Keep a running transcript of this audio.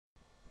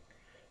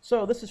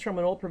So this is from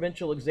an old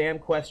provincial exam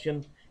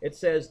question. It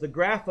says the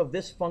graph of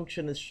this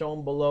function is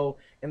shown below,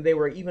 and they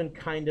were even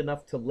kind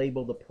enough to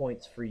label the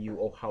points for you.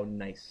 Oh, how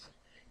nice.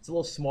 It's a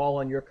little small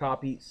on your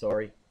copy.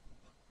 Sorry.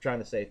 Trying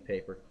to save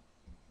paper.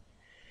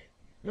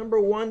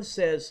 Number 1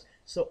 says,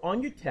 so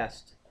on your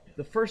test,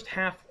 the first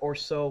half or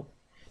so,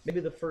 maybe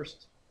the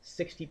first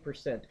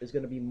 60% is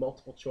going to be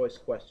multiple choice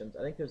questions.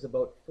 I think there's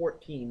about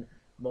 14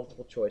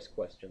 multiple choice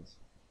questions.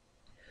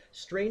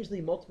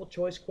 Strangely, multiple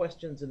choice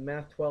questions in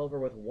Math 12 are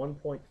with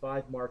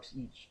 1.5 marks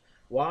each.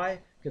 Why?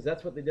 Because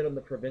that's what they did on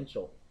the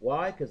provincial.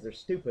 Why? Because they're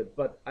stupid.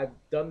 But I've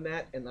done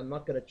that, and I'm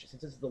not going to,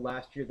 since this is the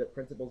last year that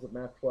Principles of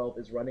Math 12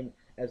 is running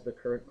as the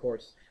current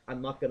course,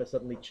 I'm not going to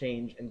suddenly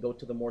change and go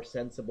to the more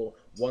sensible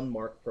 1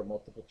 mark for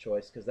multiple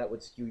choice, because that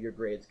would skew your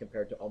grades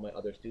compared to all my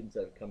other students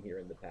that have come here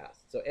in the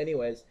past. So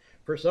anyways,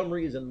 for some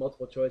reason,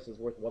 multiple choice is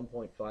worth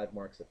 1.5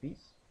 marks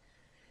apiece.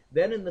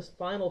 Then in this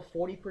final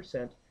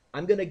 40%,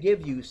 I'm going to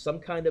give you some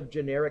kind of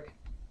generic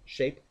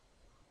shape,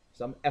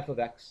 some f of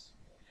x,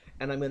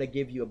 and I'm going to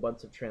give you a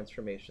bunch of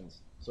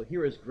transformations. So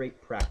here is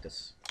great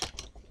practice.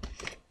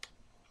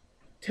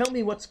 Tell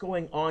me what's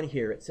going on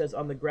here. It says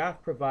on the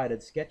graph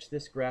provided, sketch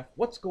this graph.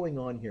 What's going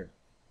on here?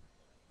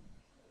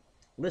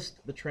 List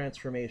the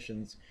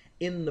transformations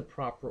in the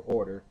proper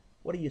order.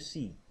 What do you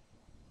see?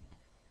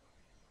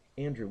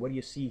 Andrew, what do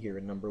you see here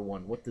in number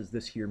 1? What does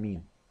this here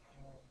mean?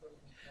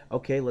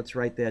 Okay, let's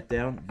write that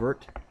down.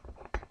 Vert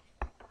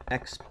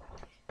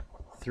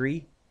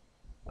x3,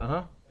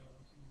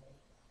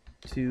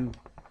 to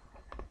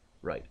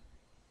right.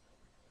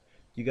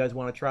 You guys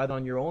want to try it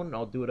on your own?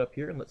 I'll do it up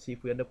here, and let's see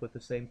if we end up with the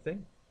same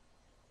thing.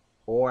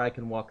 Or I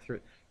can walk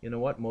through. You know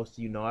what? Most of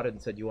you nodded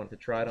and said you wanted to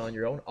try it on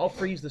your own. I'll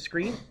freeze the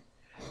screen.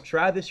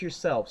 Try this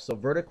yourself. So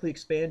vertically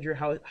expand your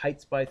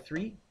heights by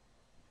 3,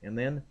 and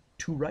then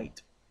to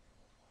right.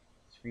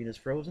 Screen is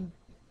frozen.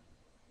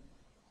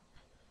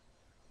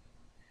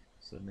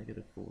 So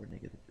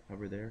 -4,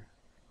 over there.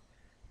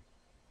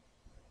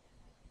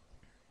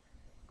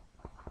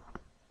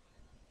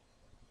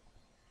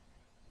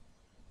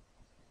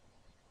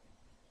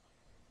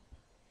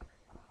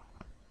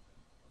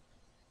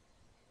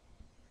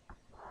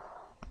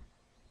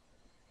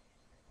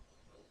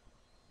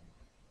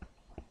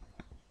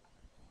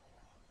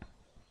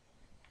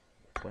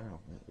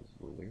 Wow, that was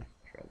a little weird.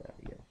 Try that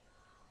again.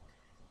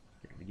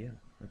 Get it again.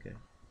 Okay.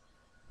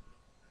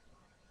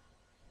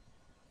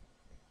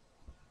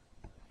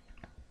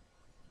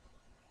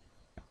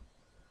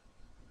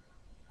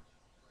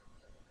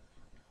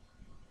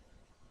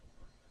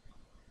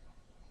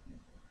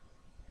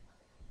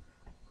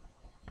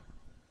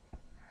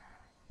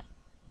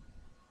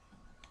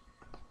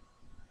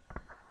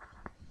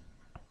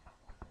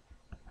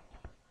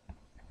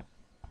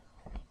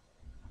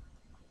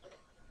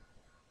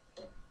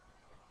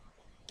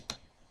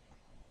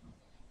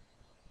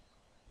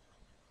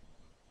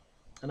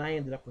 And I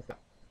ended up with that.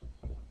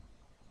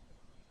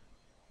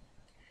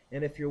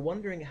 And if you're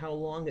wondering how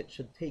long it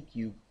should take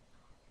you,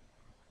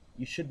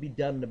 you should be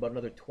done in about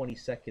another 20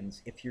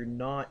 seconds. If you're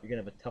not, you're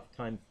going to have a tough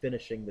time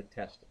finishing the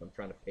test if I'm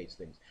trying to pace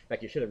things. In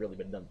fact, you should have really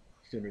been done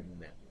sooner than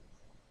that.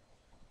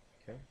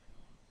 Okay?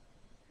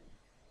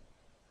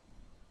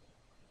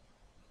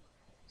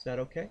 Is that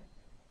okay?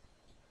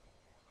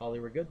 Holly,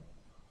 we're good?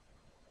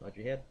 Nod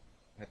your head.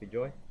 Happy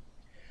Joy?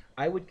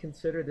 I would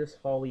consider this,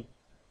 Holly,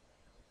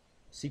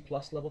 C+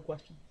 level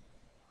question.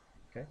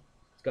 Okay?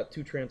 It's got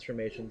 2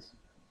 transformations.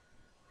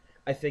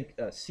 I think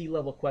C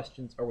level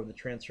questions are where the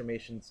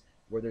transformations,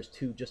 where there's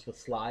 2 just with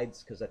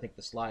slides, because I think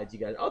the slides you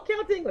guys,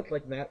 counting, look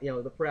like that,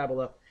 the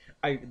parabola,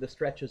 the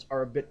stretches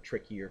are a bit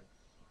trickier.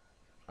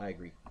 I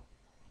agree.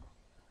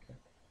 Okay.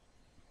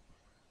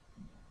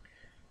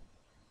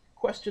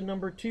 Question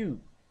number 2.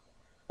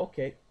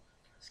 Okay,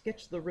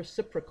 sketch the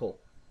reciprocal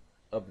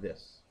of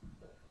this.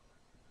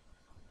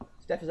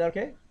 Steph, is that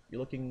okay? You're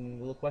looking a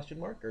little question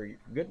mark, or you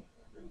good?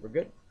 We're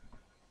good?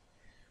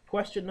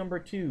 Question number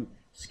 2,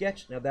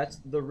 sketch, now that's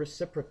the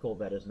reciprocal,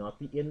 that is not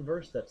the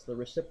inverse, that's the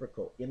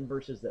reciprocal.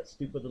 Inverse is that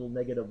stupid little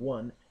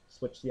 -1,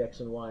 switch the x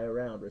and y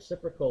around.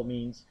 Reciprocal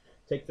means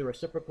take the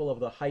reciprocal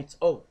of the heights.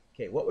 Oh,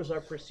 okay, what was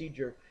our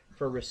procedure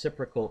for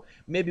reciprocal?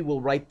 Maybe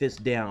we'll write this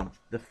down.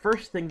 The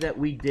first thing that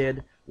we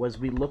did was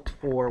we looked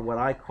for what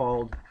I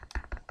called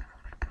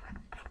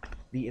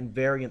the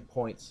invariant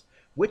points.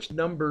 Which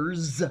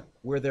numbers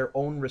were their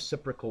own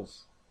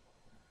reciprocals?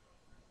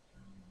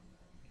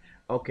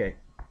 Okay,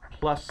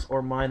 plus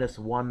or minus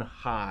 1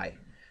 high.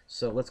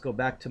 So let's go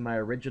back to my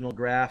original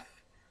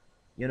graph.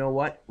 You know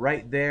what?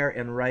 Right there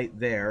and right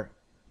there,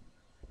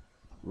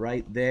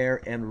 right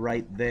there and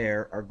right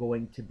there are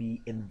going to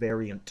be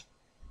invariant.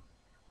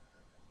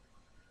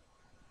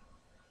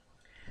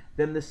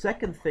 Then the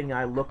second thing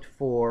I looked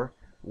for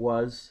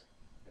was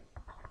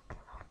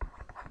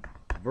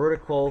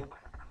vertical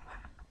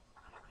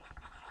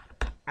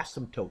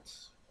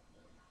asymptotes.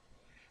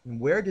 And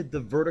where did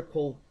the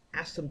vertical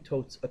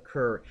asymptotes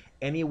occur?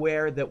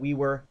 Anywhere that we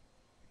were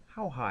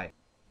how high?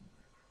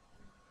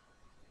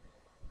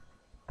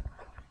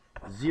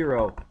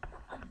 0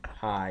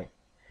 high.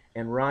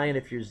 And Ryan,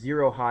 if you're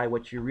 0 high,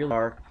 what you really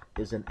are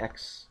is an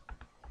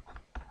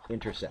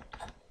x-intercept.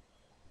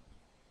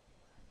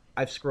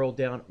 I've scrolled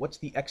down. What's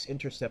the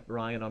x-intercept,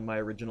 Ryan, on my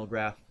original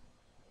graph?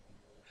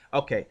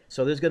 Okay,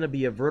 so there's going to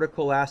be a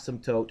vertical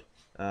asymptote.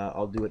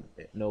 I'll do it.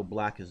 No,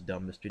 black is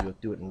dumb, Mr. Dueck.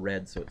 Do it in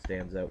red so it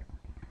stands out.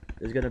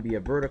 There's going to be a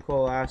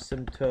vertical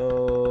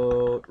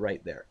asymptote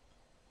right there.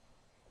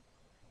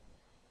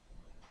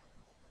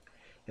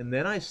 And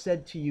then I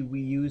said to you,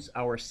 we use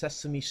our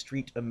Sesame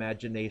Street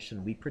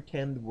imagination. We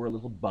pretend we're a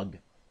little bug.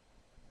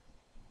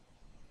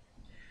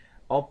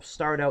 I'll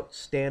start out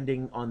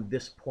standing on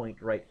this point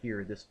right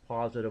here, this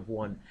positive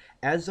 1.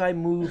 As I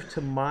move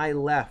to my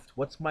left,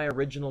 what's my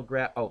original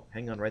graph? Oh,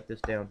 hang on, write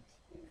this down.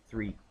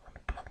 3.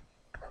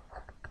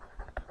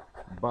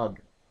 Bug.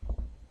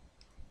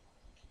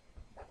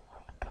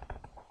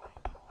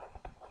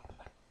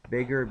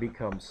 Bigger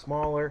becomes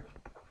smaller,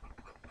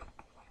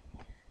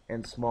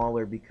 and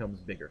smaller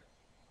becomes bigger.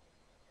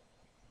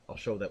 I'll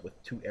show that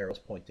with 2 arrows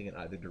pointing in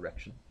either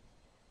direction.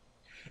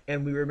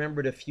 And we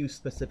remembered a few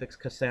specifics.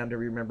 Cassandra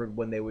remembered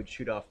when they would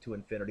shoot off to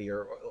infinity,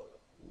 or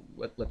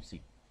let's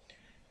see.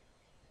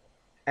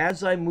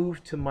 As I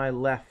move to my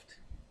left,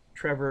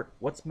 Trevor,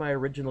 what's my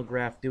original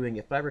graph doing?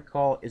 If I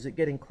recall, is it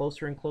getting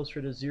closer and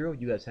closer to 0?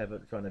 You guys have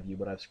it in front of you,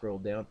 but I've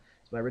scrolled down.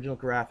 So my original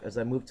graph, as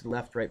I move to the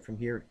left, right from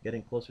here,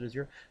 getting closer to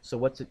 0. So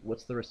what's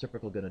the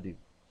reciprocal going to do?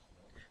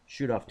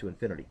 Shoot off to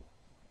infinity.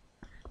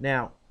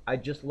 Now, I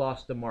just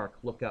lost a mark.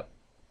 Look up.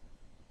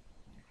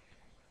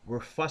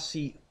 We're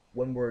fussy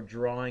when we're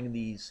drawing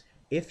these.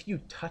 If you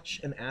touch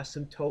an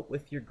asymptote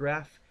with your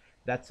graph,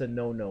 that's a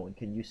no-no. And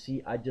can you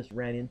see I just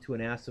ran into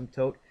an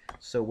asymptote?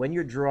 So when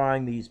you're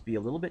drawing these, be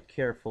a little bit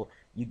careful.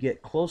 You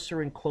get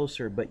closer and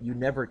closer, but you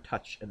never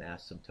touch an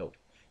asymptote.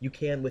 You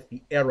can with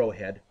the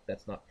arrowhead.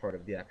 That's not part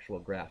of the actual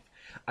graph.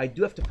 I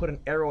do have to put an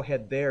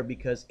arrowhead there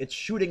because it's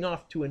shooting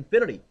off to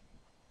infinity.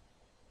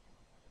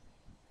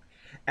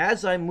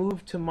 As I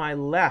move to my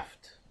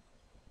left,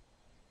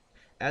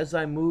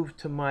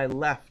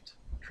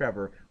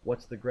 Trevor,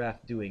 what's the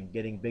graph doing?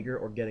 Getting bigger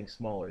or getting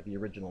smaller? The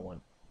original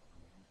one.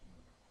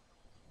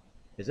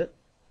 Is it?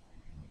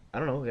 I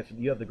don't know. If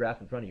you have the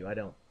graph in front of you, I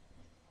don't.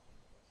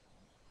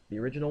 The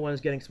original one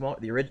is getting smaller.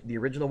 The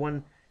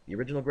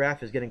original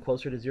graph is getting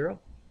closer to 0.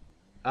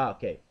 Ah,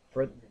 okay.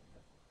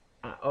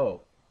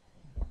 Oh,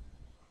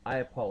 I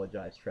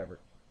apologize, Trevor.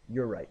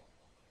 You're right,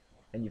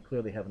 and you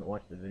clearly haven't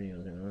watched the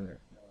videos either.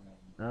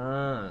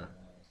 Ah,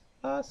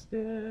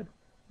 busted.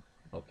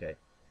 Okay,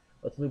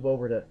 let's move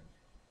over to.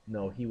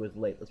 No, he was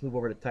late. Let's move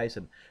over to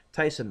Tyson.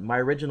 Tyson, my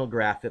original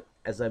graph,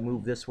 as I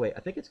move this way,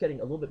 I think it's getting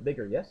a little bit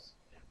bigger, yes?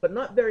 But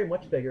not very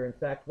much bigger. In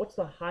fact, what's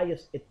the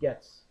highest it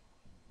gets?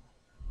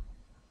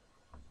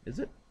 Is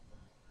it?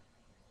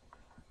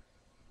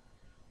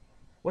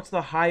 What's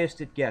the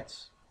highest it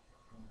gets?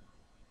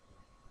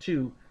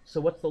 2.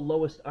 So what's the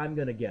lowest I'm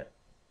going to get?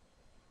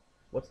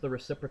 What's the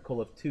reciprocal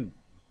of 2?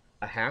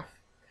 A half?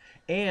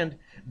 And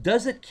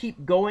does it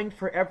keep going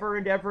forever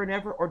and ever and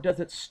ever, or does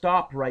it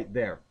stop right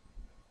there?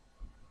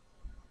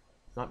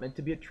 It's not meant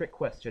to be a trick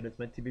question. It's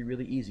meant to be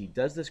really easy.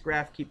 Does this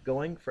graph keep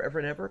going forever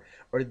and ever,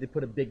 or did they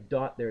put a big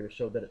dot there to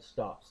show that it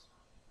stops?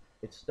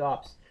 It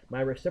stops.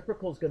 My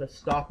reciprocal is going to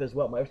stop as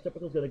well. My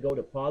reciprocal is going to go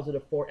to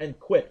 +4 and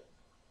quit.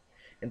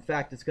 In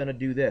fact, it's going to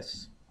do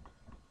this.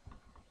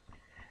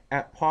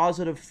 At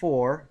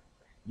 +4,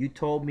 you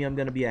told me I'm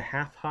going to be a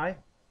half high.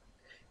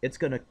 It's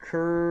going to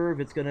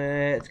curve. It's going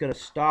to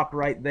stop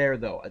right there,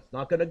 though. It's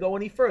not going to go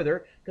any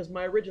further because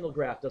my original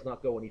graph does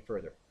not go any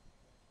further.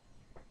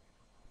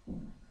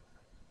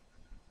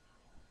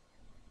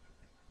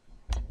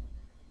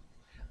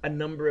 A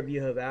number of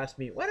you have asked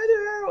me, when are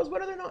there arrows?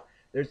 When are there not?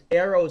 There's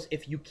arrows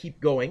if you keep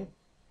going.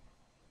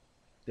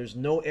 There's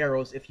no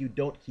arrows if you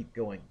don't keep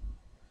going.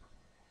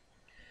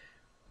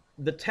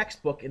 The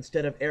textbook,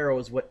 instead of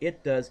arrows, what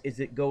it does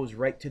is it goes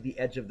right to the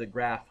edge of the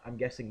graph. I'm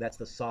guessing that's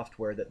the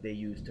software that they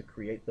use to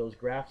create those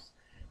graphs.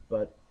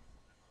 But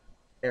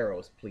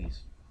arrows,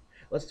 please.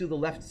 Let's do the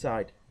left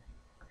side.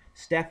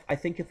 Steph, I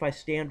think if I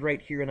stand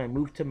right here and I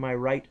move to my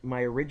right,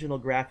 my original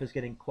graph is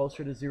getting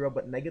closer to 0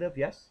 but negative,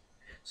 yes?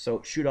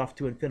 So shoot off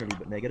to infinity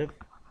but negative.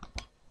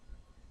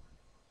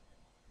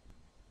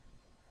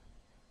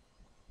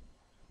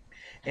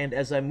 And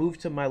as I move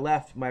to my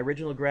left, my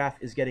original graph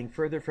is getting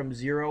further from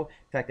 0.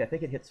 In fact, I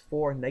think it hits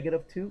 4,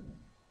 -2.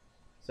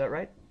 Is that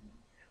right?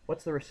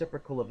 What's the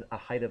reciprocal of a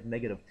height of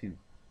 -2?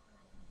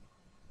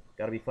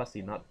 Got to be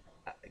fussy, not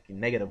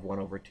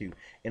 -1/2.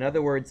 In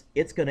other words,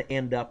 it's going to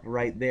end up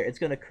right there. It's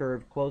going to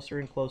curve closer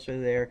and closer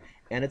there,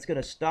 and it's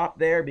going to stop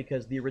there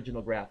because the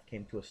original graph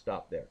came to a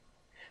stop there.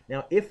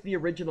 Now, if the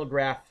original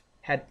graph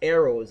had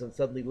arrows and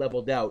suddenly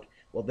leveled out,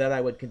 well, then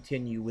I would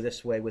continue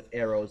this way with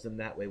arrows and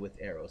that way with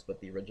arrows, but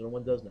the original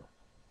one does not.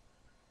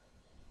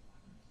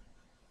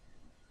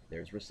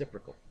 There's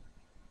reciprocal.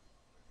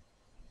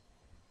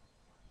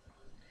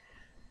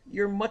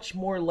 You're much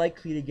more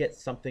likely to get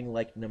something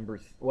like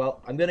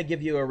well, I'm going to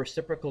give you a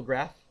reciprocal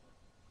graph.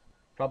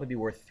 Probably be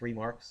worth 3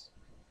 marks.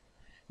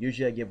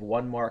 Usually I give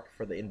 1 mark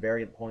for the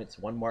invariant points,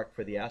 1 mark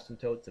for the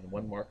asymptotes, and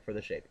 1 mark for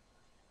the shape.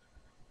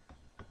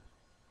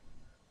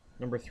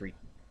 Number 3.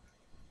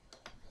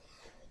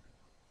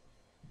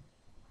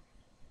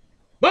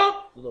 Boom!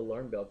 Little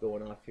alarm bell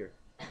going off here.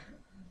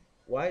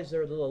 Why is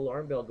there a little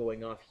alarm bell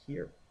going off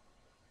here?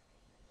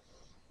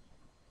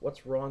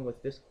 What's wrong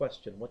with this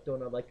question? What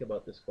don't I like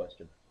about this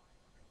question?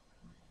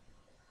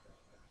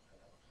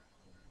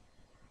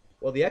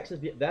 Well, the x is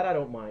that I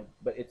don't mind,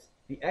 but it's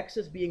the x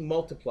is being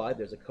multiplied.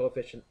 There's a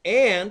coefficient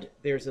and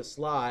there's a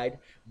slide,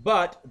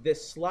 but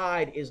this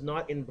slide is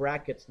not in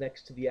brackets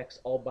next to the x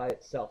all by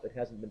itself. It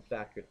hasn't been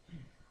factored.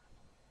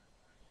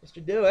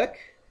 Mr. Dueck,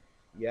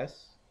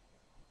 yes.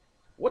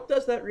 What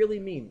does that really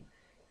mean?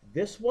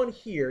 This one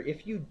here,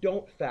 if you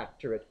don't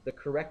factor it, the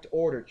correct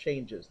order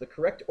changes. The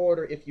correct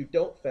order, if you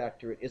don't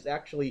factor it, is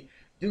actually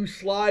do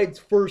slides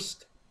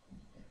first,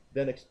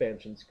 then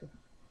expansions,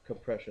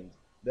 compressions,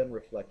 then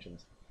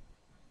reflections.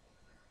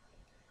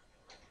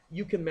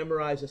 You can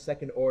memorize a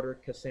second order,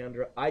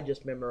 Cassandra. I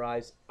just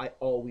memorize, I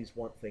always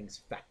want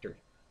things factored.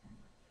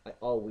 I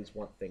always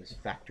want things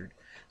factored.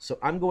 So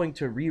I'm going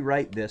to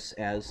rewrite this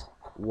as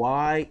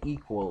y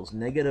equals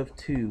negative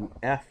 2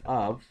 f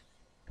of,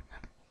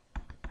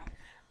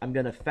 I'm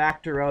going to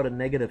factor out a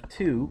negative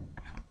 2.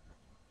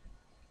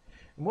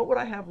 And what would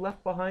I have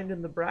left behind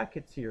in the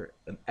brackets here?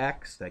 An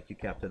x, thank you,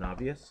 Captain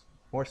Obvious.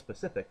 More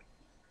specific.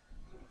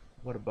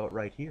 What about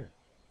right here?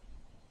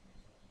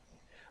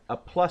 A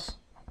plus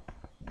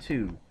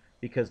 2,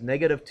 because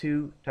negative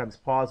 2 times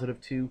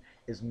positive 2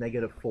 is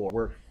negative 4.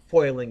 We're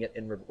foiling it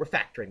in reverse. We're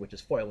factoring, which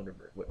is foil in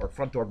reverse, or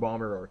front door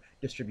bomber, or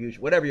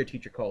distribution, whatever your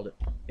teacher called it,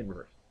 in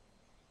reverse.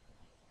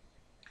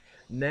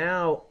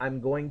 Now I'm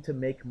going to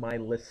make my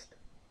list.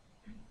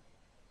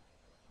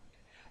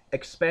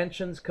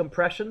 Expansions,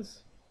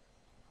 compressions.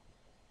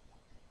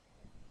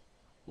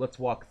 Let's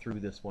walk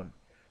through this one.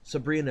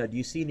 Sabrina, do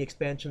you see any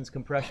expansions,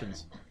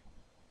 compressions?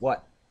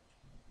 What?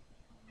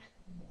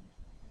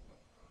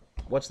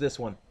 What's this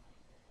one?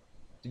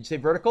 Did you say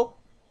vertical?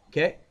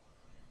 Okay.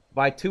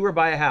 By 2 or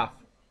by a half?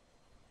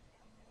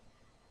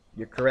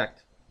 You're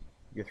correct.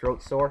 Your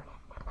throat sore?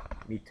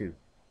 Me too.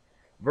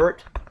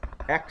 Vert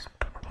x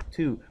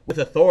 2 with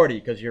authority,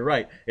 because you're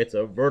right. It's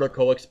a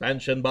vertical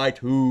expansion by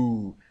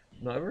 2.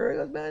 Not a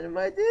vertical expansion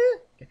by 2.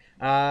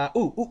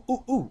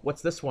 Okay.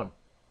 What's this one?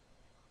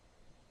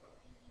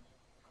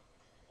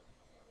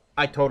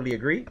 I totally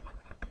agree.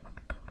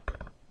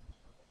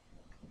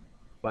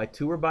 By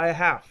 2 or by a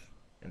half.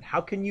 And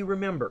how can you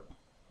remember?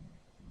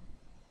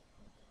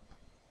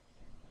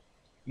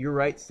 You're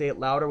right, say it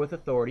louder with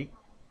authority.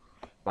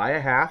 By a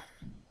half,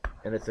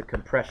 and it's a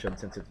compression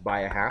since it's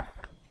by a half.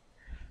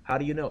 How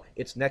do you know?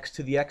 It's next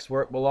to the x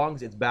where it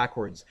belongs, it's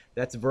backwards.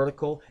 That's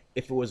vertical.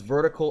 If it was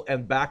vertical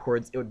and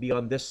backwards, it would be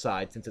on this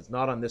side. Since it's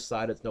not on this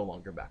side, it's no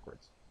longer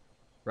backwards.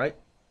 Right?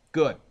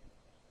 Good.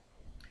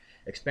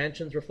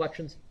 Expansions,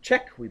 reflections,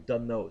 check, we've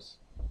done those.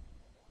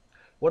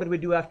 What did we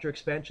do after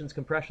expansions,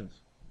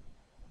 compressions?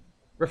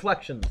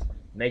 Reflections,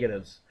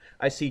 negatives.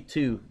 I see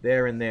 2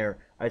 there and there.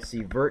 I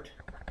see vert,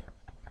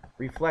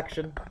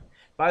 reflection.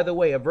 By the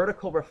way, a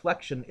vertical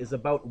reflection is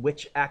about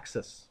which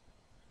axis?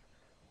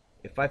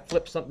 If I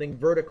flip something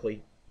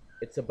vertically,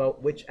 it's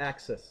about which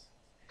axis?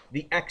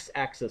 The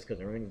x-axis, because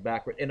everything's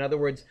backward. In other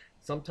words,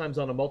 sometimes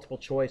on a multiple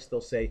choice,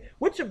 they'll say,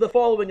 which of the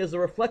following is a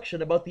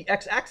reflection about the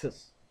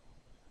x-axis?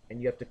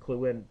 And you have to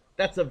clue in.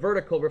 That's a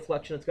vertical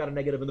reflection. It's got a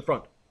negative in the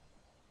front.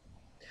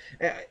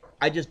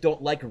 I just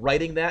don't like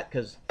writing that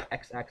because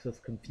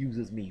x-axis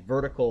confuses me.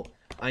 Vertical,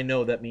 I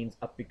know that means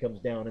up becomes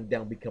down and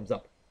down becomes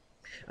up.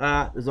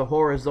 There's a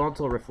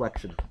horizontal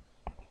reflection.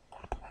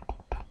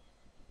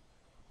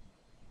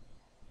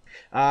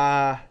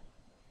 2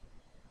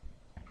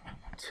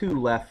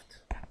 left,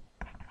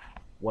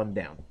 1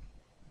 down.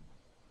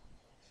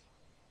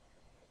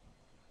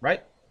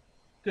 Right?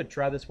 Good.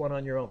 Try this one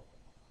on your own.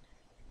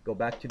 Go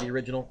back to the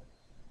original.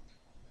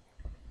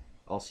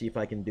 I'll see if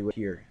I can do it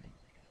here.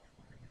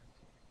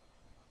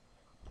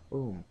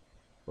 Boom.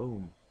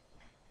 Boom.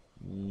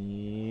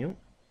 Yep.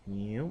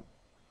 Yep.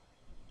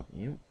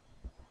 Yep.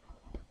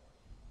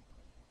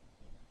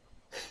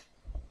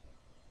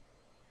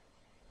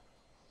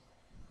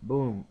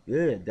 Boom.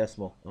 Good.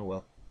 Decimal. Oh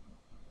well.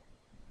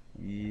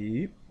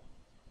 Yep.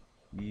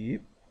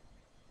 Yep.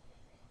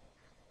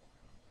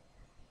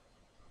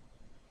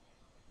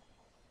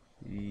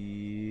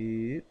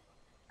 Yep.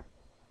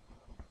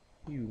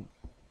 You.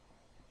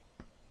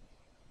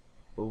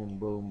 Boom.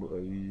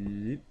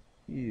 Boom. Yep.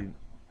 You.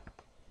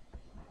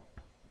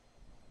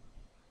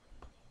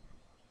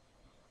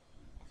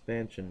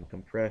 Expansion,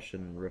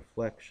 compression,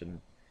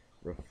 reflection,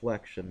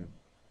 reflection.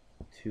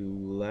 2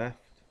 left,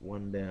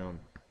 1 down.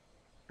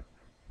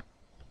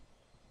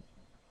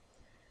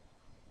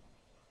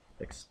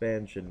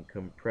 Expansion,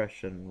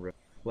 compression,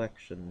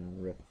 reflection,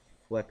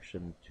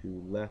 reflection.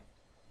 2 left,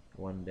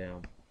 1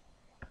 down.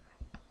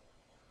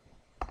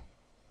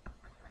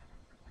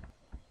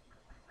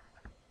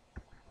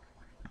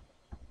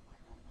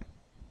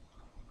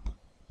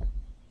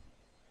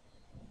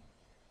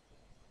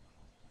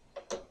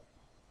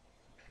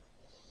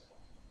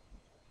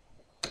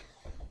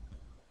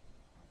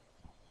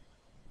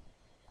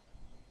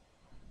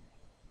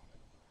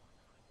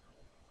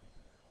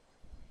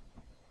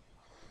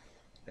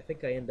 I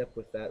think I end up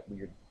with that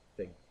weird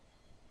thing.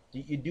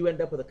 You do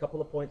end up with a couple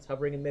of points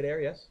hovering in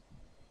midair, yes?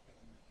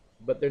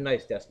 But they're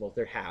nice decimals.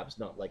 They're halves,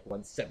 not like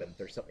 1/7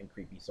 or something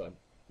creepy, so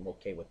I'm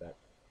okay with that.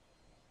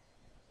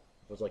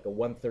 If it was like a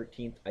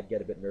 1/13th, I'd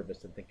get a bit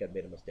nervous and think I'd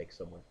made a mistake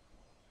somewhere.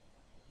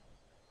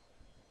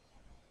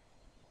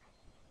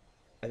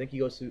 I think he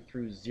goes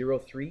through 0,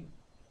 3.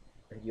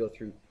 I think you go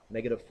through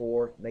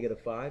 -4,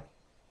 -5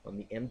 on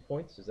the end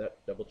points. Is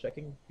that double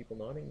checking? People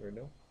nodding or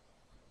no?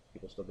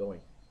 People still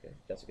going. Okay,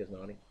 Jessica's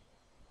nodding.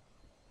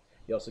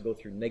 You also go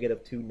through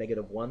 -2,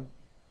 -1,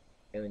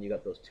 and then you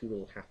got those two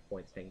little half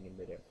points hanging in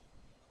midair.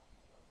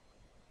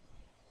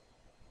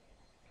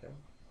 Okay.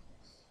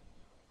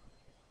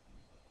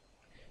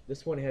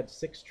 This one had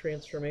 6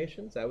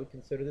 transformations. I would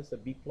consider this a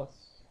B+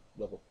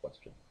 level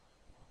question.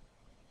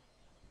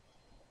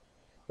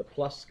 The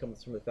plus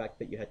comes from the fact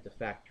that you had to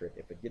factor it.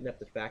 If it didn't have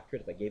to factor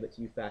it, if I gave it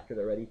to you factored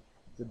already,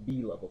 it's a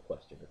B level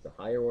question. It's a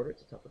higher order,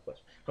 it's a tougher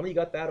question. How many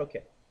got that?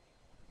 Okay.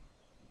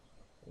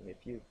 Only a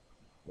few.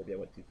 Maybe I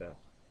went too fast.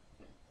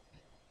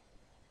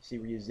 See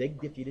where you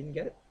zigged if you didn't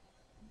get it?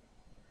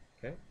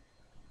 Okay.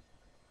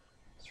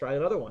 Let's try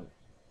another one.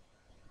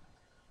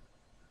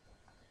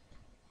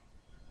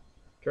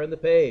 Turn the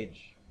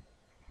page.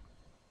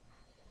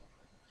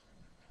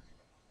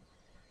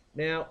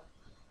 Now,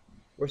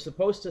 we're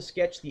supposed to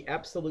sketch the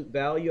absolute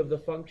value of the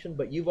function,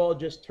 but you've all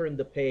just turned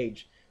the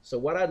page. So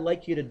what I'd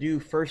like you to do,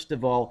 first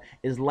of all,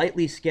 is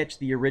lightly sketch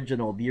the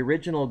original. The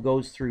original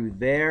goes through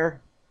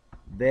there,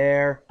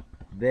 there,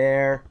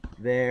 there,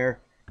 there,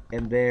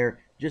 and there.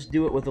 Just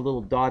do it with a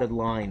little dotted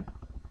line.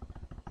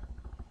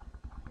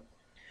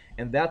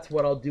 And that's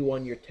what I'll do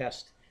on your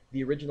test.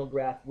 The original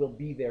graph will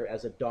be there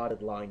as a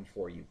dotted line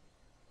for you.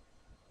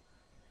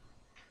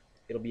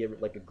 It'll be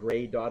like a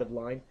gray dotted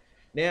line.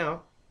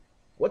 Now,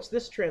 what's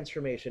this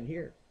transformation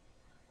here?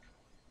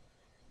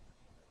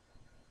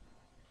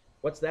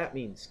 What's that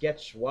mean?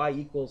 Sketch y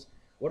equals,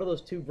 what do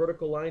those two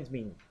vertical lines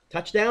mean?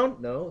 Touchdown?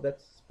 No,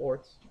 that's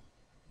sports.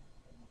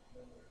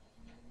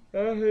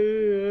 What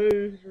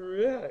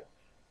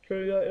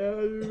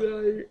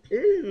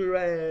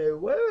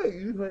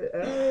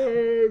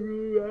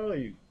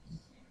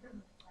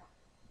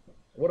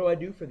do I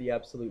do for the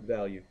absolute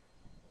value?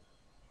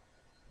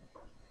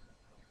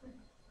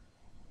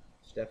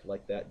 Steph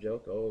liked that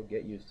joke. Oh,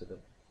 get used to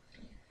them.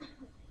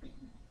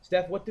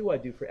 Steph, what do I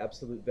do for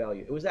absolute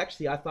value? It was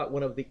actually, I thought,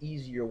 one of the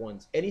easier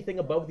ones. Anything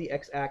above the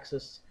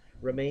x-axis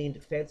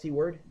remained, fancy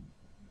word,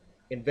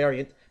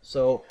 invariant.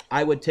 So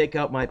I would take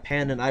out my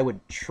pen and I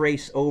would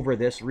trace over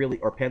this, really,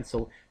 or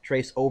pencil,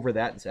 trace over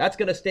that and say, that's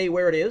going to stay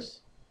where it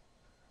is.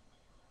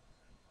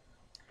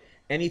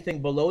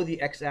 Anything below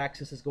the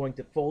x-axis is going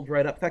to fold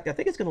right up. In fact, I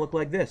think it's going to look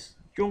like this.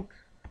 Junk,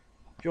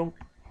 junk.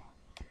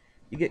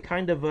 You get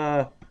kind of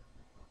a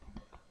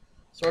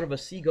sort of a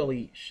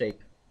seagull-y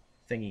shape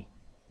thingy,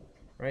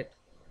 right?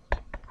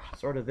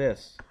 Sort of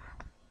this.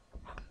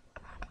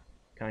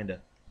 Kinda.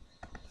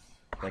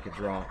 If I could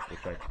draw,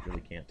 which I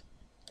really can't.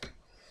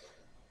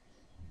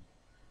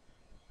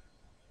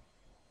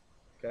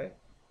 Okay?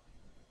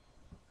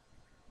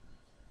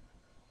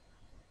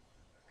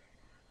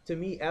 To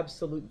me,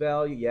 absolute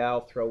value, yeah,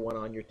 I'll throw one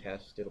on your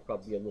test. It'll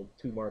probably be a little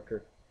 2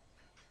 marker.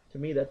 To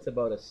me, that's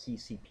about a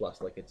CC+.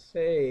 Like it's,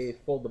 say,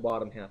 fold the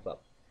bottom half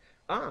up.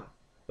 Ah!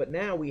 But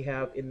now we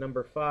have, in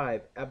number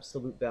 5,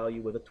 absolute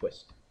value with a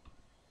twist.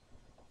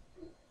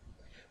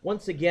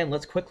 Once again,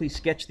 let's quickly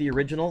sketch the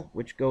original,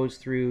 which goes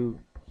through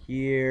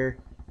here,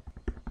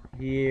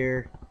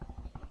 here,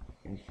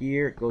 and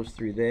here. It goes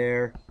through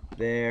there,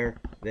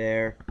 there,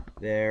 there,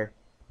 there,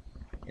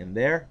 and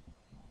there.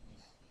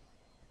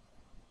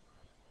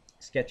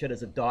 Sketch it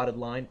as a dotted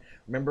line.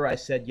 Remember I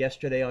said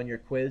yesterday on your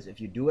quiz,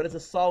 if you do it as a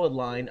solid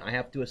line, I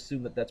have to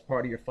assume that that's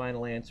part of your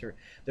final answer.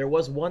 There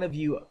was one of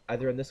you,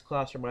 either in this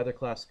class or my other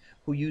class,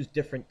 who used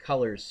different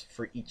colors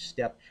for each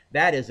step.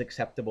 That is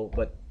acceptable,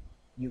 but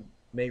you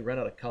may run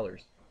out of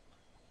colors,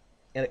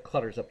 and it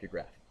clutters up your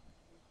graph.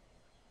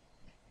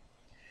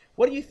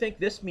 What do you think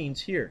this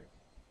means here?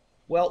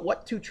 Well,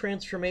 what 2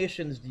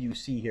 transformations do you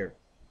see here?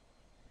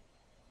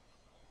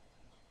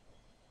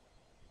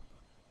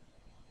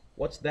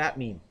 What's that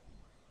mean?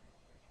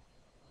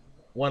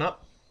 1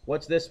 up.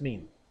 What's this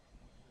mean?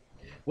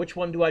 Which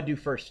one do I do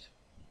first?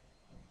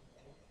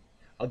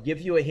 I'll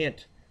give you a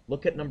hint.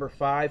 Look at number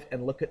 5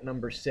 and look at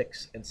number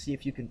 6 and see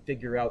if you can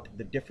figure out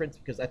the difference,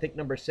 because I think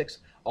number 6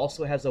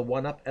 also has a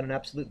 1 up and an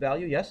absolute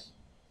value, yes?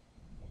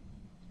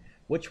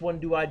 Which one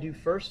do I do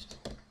first?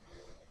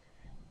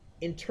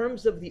 In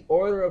terms of the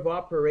order of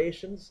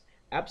operations,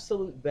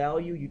 absolute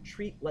value you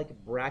treat like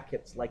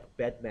brackets, like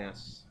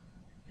bedmass.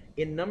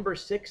 In number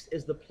 6,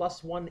 is the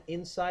 +1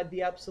 inside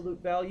the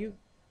absolute value?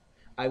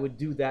 I would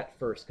do that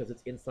first because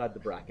it's inside the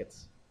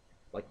brackets,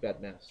 like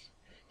bedmass.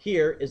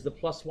 Here, is the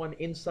 +1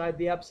 inside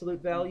the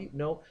absolute value?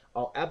 No,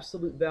 I'll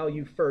absolute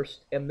value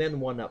first and then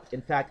 1 up.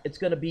 In fact, it's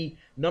going to be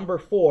number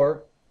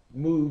 4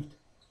 moved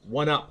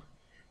 1 up.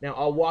 Now,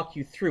 I'll walk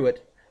you through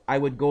it. I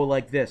would go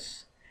like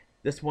this.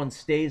 This one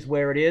stays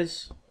where it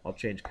is. I'll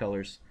change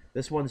colors.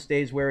 This one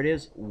stays where it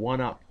is, 1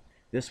 up.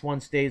 This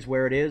one stays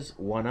where it is,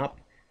 1 up.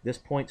 This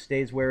point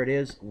stays where it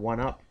is, 1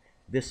 up.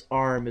 This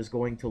arm is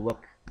going to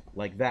look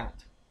like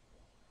that.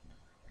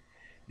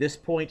 This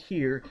point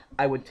here,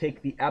 I would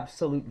take the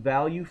absolute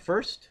value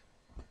first.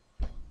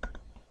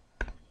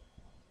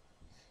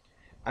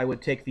 I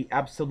would take the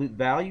absolute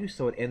value,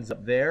 so it ends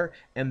up there,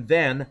 and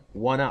then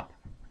 1 up.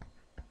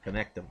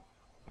 Connect them.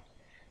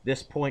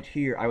 This point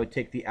here, I would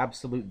take the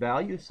absolute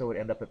value, so it would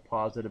end up at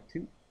positive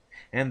 2,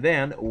 and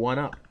then 1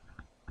 up.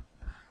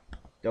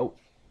 Dope.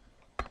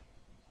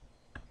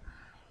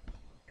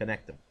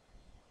 Connect them.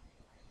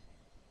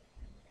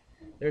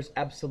 There's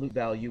absolute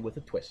value with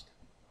a twist.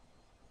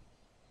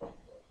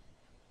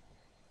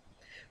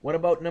 What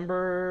about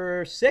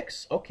number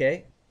 6?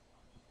 Okay.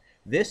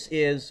 This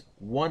is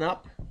 1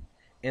 up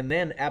and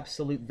then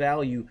absolute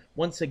value.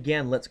 Once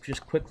again, let's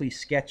just quickly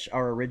sketch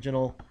our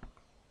original.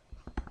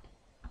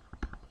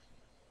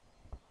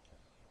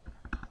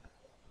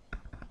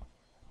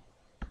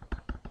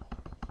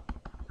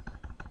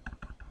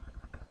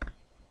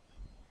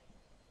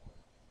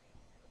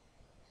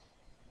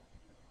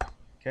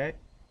 Okay.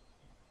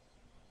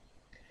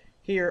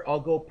 Here, I'll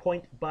go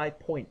point by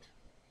point.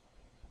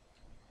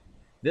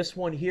 This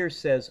one here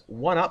says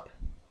 1 up,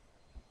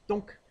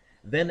 dunk,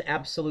 then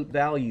absolute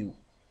value.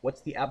 What's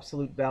the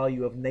absolute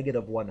value of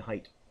 -1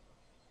 height?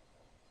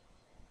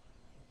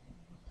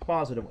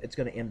 Positive. It's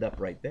going to end up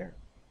right there.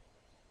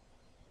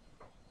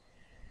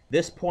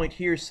 This point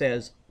here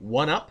says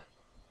 1 up,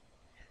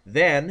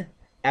 then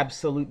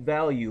absolute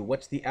value.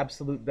 What's the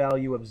absolute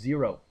value of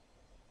 0?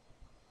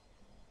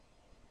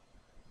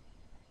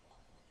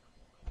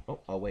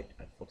 Oh, wait.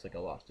 It looks like I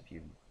lost a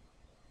few.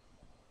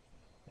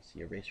 I see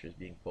erasers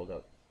being pulled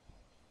out.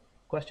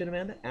 Question,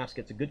 Amanda? Ask.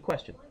 It's a good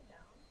question.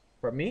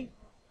 From me?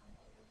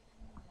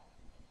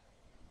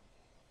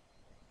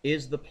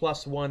 Is the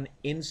 +1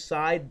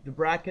 inside the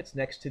brackets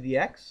next to the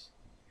x?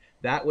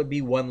 That would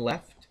be 1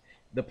 left.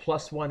 The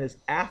 +1 is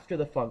after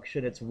the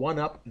function. It's 1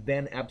 up,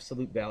 then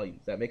absolute value.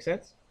 Does that make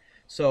sense?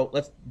 So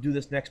let's do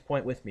this next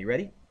point with me.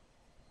 Ready?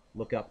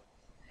 Look up.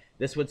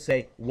 This would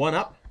say 1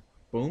 up,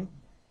 boom,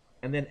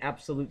 and then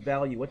absolute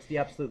value. What's the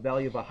absolute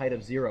value of a height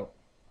of 0?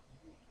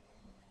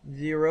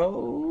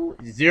 0,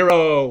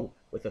 0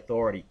 with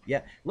authority.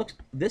 Yeah, looks,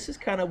 this is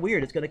kind of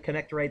weird. It's going to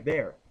connect right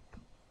there.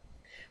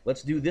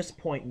 Let's do this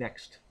point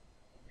next.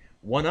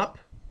 1 up,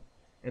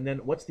 and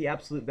then what's the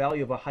absolute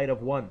value of a height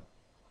of 1?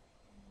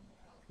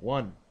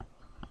 1.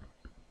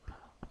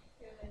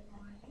 Good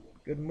morning.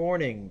 Good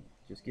morning.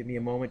 Just give me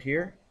a moment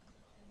here.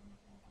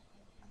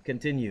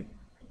 Continue.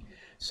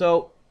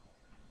 So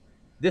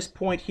this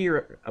point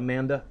here,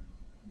 Amanda,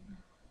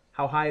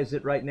 how high is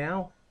it right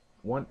now?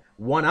 1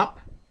 up,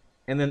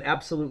 and then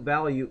absolute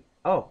value.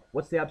 Oh,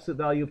 what's the absolute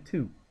value of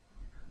 2?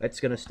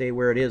 That's going to stay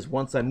where it is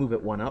once I move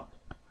it 1 up.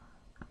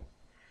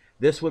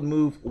 This would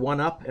move 1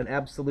 up, an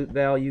absolute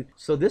value.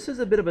 So this is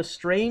a bit of a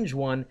strange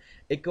one.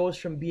 It goes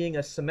from being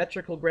a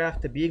symmetrical graph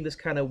to being this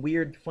kind of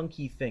weird,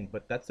 funky thing,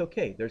 but that's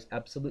okay. There's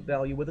absolute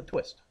value with a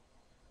twist.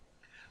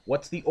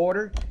 What's the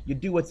order? You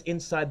do what's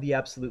inside the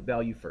absolute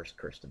value first,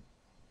 Kirsten.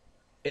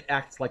 It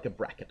acts like a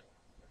bracket.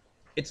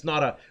 It's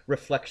not a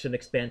reflection,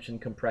 expansion,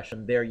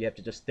 compression. There you have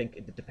to just think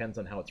it depends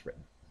on how it's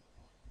written.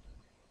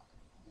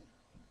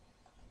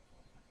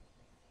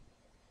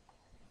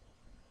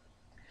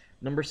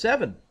 Number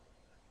 7.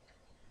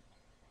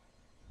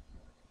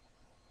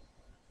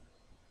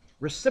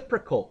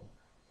 Reciprocal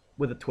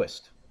with a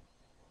twist.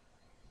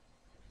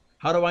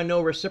 How do I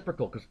know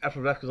reciprocal? Because f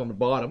of x is on the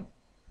bottom.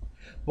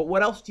 But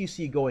what else do you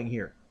see going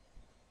here?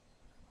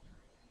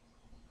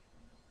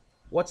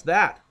 What's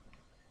that?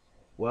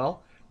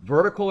 Well,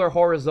 vertical or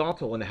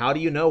horizontal. And how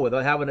do you know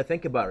without having to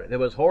think about it? If it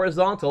was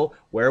horizontal,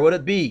 where would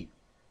it be?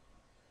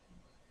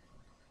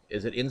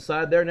 Is it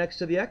inside there next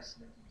to the x?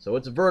 So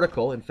it's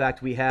vertical. In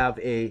fact, we have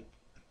a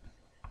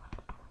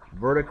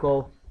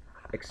vertical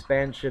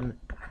expansion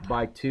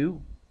by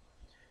 2.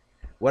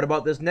 What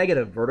about this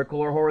negative, vertical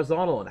or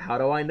horizontal? And how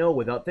do I know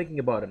without thinking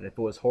about it? If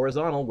it was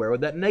horizontal, where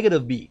would that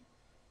negative be?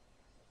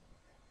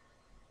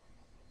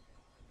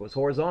 If it was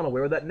horizontal,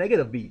 where would that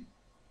negative be?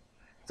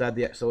 Inside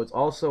the x. So it's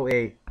also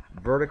a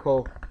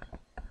vertical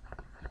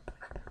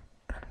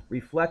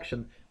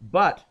reflection.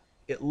 But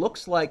it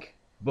looks like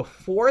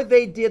before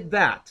they did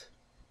that,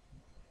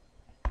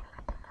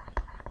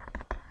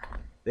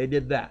 they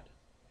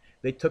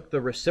took the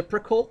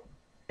reciprocal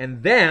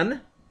and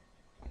then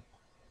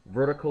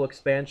vertical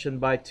expansion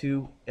by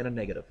 2 and a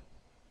negative.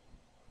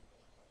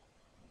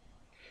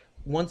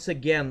 Once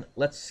again,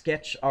 let's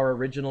sketch our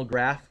original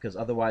graph, because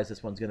otherwise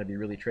this one's going to be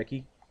really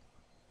tricky.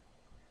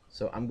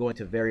 So I'm going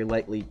to very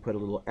lightly put a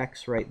little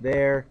X right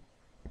there,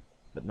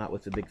 but not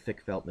with the big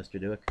thick felt, Mr.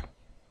 Dueck.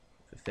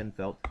 The thin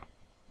felt.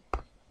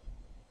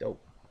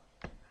 Dope.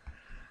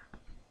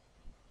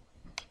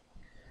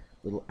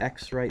 Little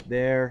X right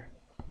there,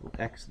 little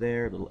X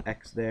there, little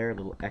X there,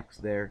 little X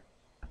there,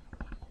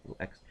 little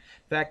X.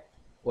 In fact,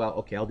 well,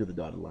 okay, I'll do the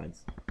dotted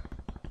lines.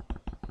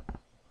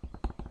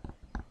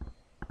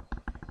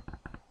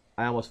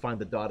 I almost find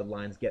the dotted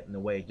lines get in the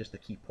way, just the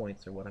key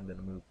points are what I'm going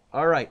to move.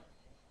 All right.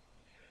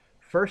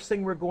 First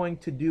thing we're going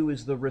to do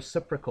is the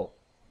reciprocal.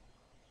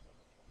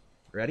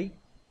 Ready?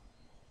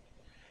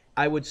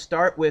 I would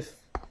start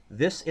with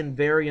this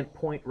invariant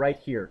point right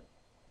here.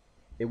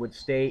 It would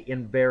stay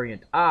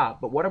invariant.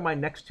 But what are my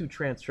next two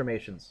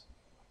transformations?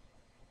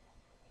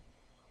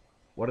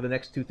 What are the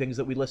next two things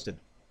that we listed?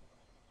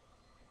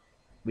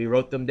 We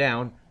wrote them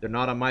down. They're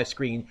not on my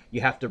screen.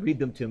 You have to read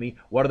them to me.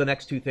 What are the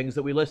next two things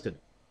that we listed?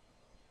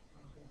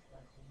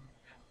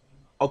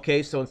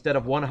 Okay, so instead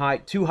of 1 high,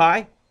 2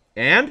 high,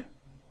 and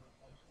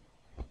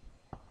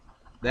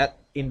that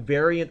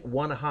invariant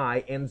 1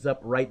 high ends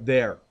up right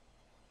there.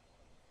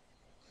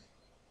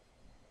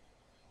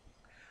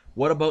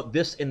 What about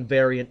this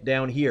invariant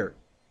down here?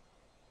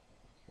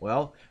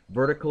 Well,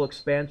 vertical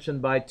expansion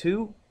by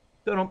 2,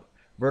 da-dump.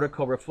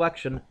 Vertical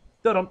reflection,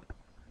 da-dump.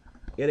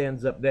 It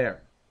ends up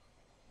there.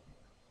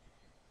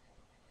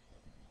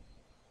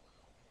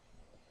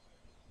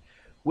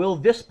 Will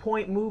this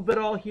point move at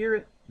all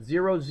here?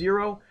 0,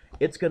 0?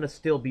 It's going to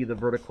still be the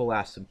vertical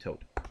asymptote.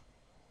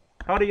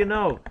 How do you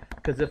know?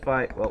 Because if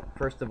well,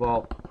 first of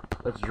all,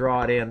 let's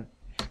draw it in.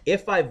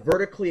 If I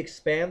vertically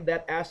expand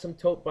that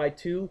asymptote by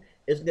 2,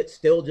 isn't it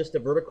still just a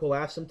vertical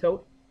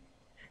asymptote?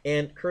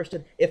 And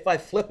Kirsten, if I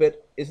flip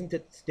it, isn't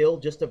it still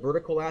just a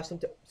vertical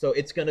asymptote? So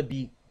it's going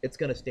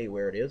to stay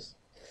where it is.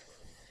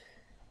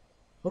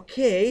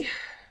 Okay.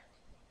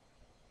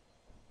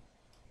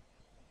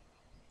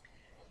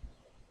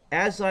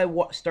 As I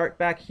start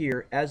back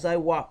here, as I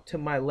walk to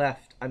my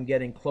left, I'm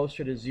getting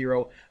closer to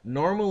 0.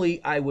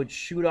 Normally, I would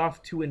shoot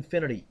off to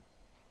infinity.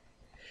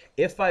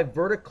 If I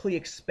vertically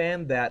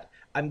expand that,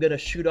 I'm going to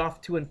shoot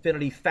off to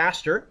infinity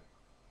faster.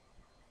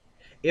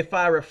 If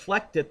I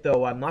reflect it,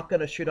 though, I'm not going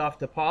to shoot off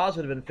to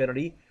positive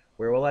infinity.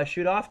 Where will I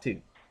shoot off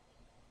to?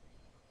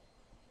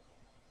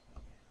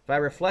 If I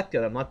reflect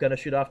it, I'm not going to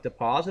shoot off to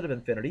positive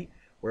infinity.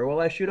 Where will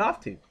I shoot off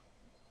to?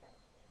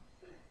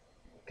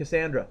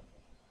 Cassandra.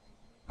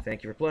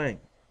 Thank you for playing.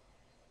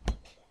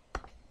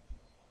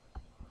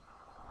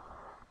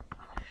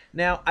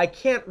 Now, I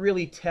can't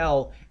really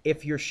tell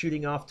if you're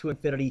shooting off to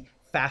infinity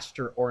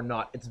faster or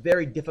not. It's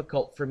very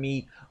difficult for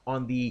me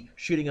on the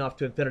shooting off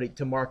to infinity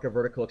to mark a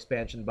vertical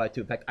expansion by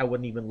 2. In fact, I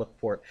wouldn't even look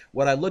for it.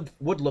 What I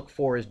would look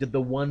for is, did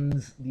the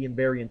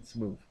invariants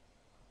move?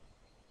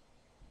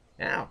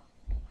 Now,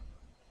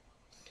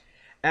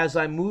 as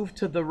I move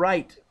to the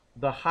right,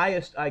 the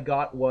highest I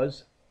got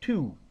was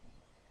 2.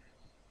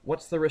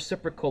 What's the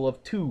reciprocal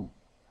of 2?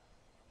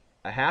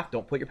 A half.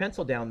 Don't put your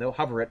pencil down, though.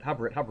 Hover it,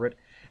 hover it, hover it.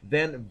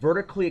 Then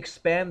vertically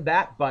expand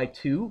that by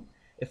 2.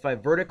 If I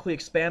vertically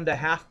expand a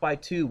half by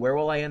 2, where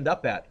will I end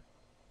up at?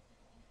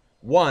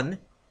 1.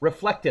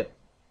 Reflect it.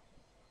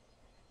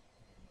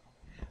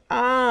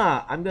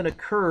 I'm going to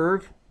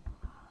curve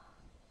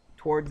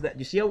towards that.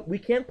 You see how we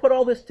can't put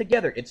all this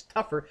together? It's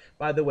tougher.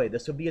 By the way,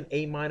 this will be an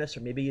A- or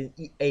maybe an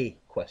EA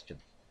question.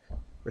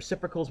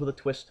 Reciprocals with a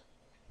twist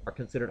are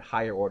considered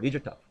higher order. These are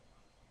tough.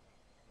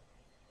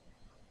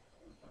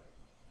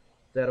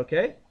 Is that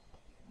okay?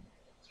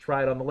 Let's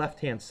try it on the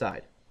left-hand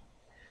side.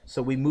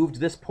 So we moved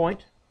this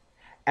point.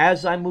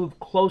 As I move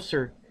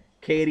closer,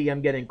 Katie,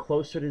 I'm getting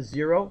closer to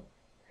 0.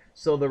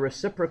 So the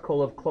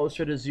reciprocal of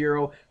closer to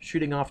 0,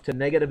 shooting off to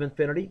negative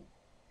infinity.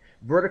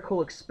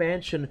 Vertical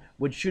expansion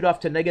would shoot off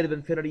to negative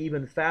infinity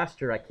even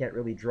faster. I can't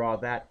really draw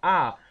that.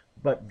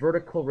 But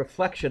vertical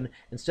reflection,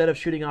 instead of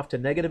shooting off to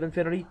negative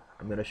infinity,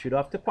 I'm going to shoot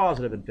off to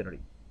positive infinity.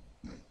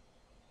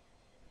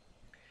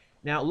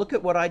 Now look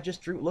at what I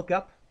just drew. Look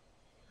up.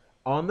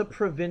 On the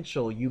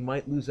provincial, you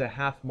might lose a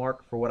half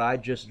mark for what I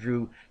just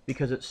drew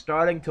because it's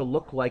starting to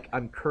look like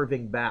I'm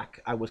curving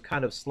back. I was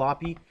kind of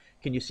sloppy.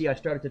 Can you see I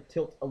started to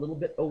tilt a little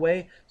bit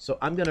away? So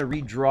I'm going to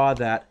redraw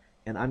that,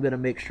 and I'm going to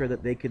make sure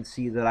that they can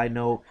see that I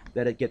know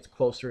that it gets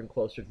closer and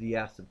closer to the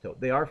asymptote.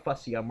 They are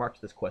fussy. I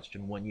marked this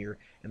question one year,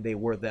 and they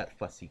were that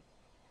fussy.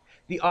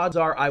 The odds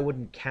are I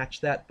wouldn't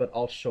catch that, but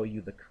I'll show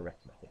you the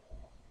correct method.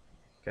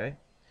 Okay?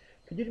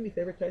 Could you do me a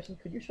favor, Tyson?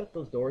 Could you shut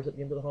those doors at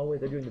the end of the hallway?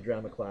 They're doing the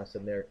drama class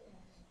in there.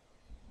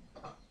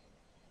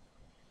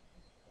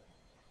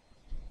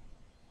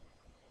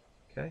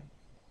 Okay.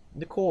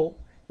 Nicole,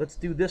 let's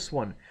do this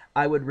one.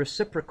 I would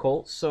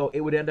reciprocal, so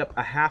it would end up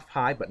a half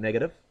high, but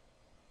negative.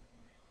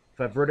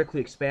 If I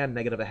vertically expand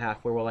negative a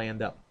half, where will I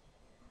end up?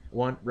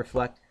 1,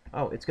 reflect.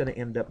 Oh, it's going to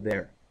end up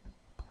there.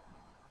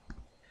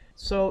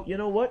 So, you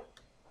know what?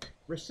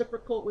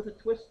 Reciprocal with a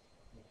twist,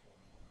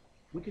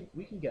 we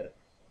can get it.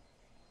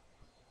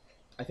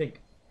 I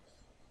think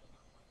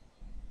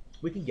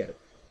we can get it.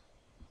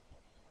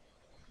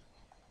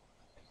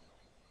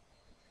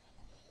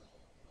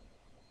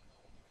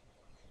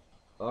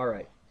 All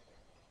right.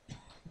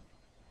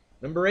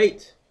 Number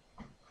 8.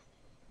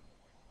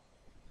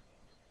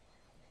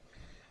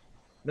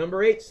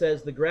 Number 8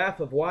 says the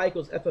graph of y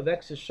equals f of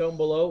x is shown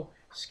below.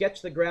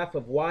 Sketch the graph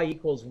of y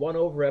equals 1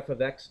 over f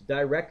of x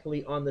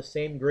directly on the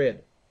same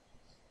grid.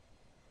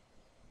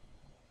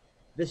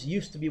 This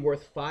used to be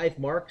worth 5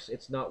 marks.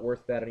 It's not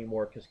worth that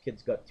anymore because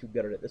kids got too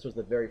good at it. This was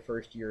the very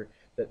first year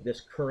that this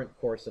current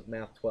course of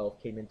Math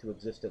 12 came into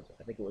existence.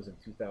 I think it was in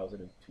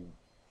 2002.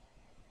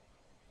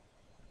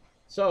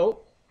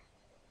 So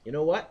You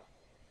know what?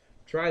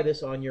 Try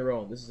this on your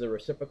own. This is a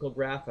reciprocal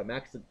graph. I'm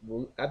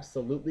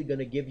absolutely going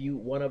to give you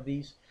one of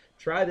these.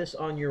 Try this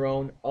on your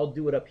own. I'll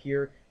do it up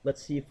here.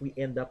 Let's see if we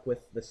end up with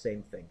the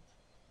same thing.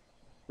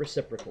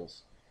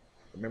 Reciprocals.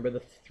 Remember the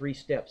 3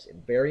 steps: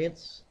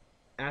 invariants,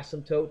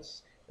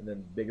 asymptotes, and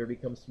then bigger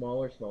becomes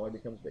smaller, smaller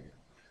becomes bigger.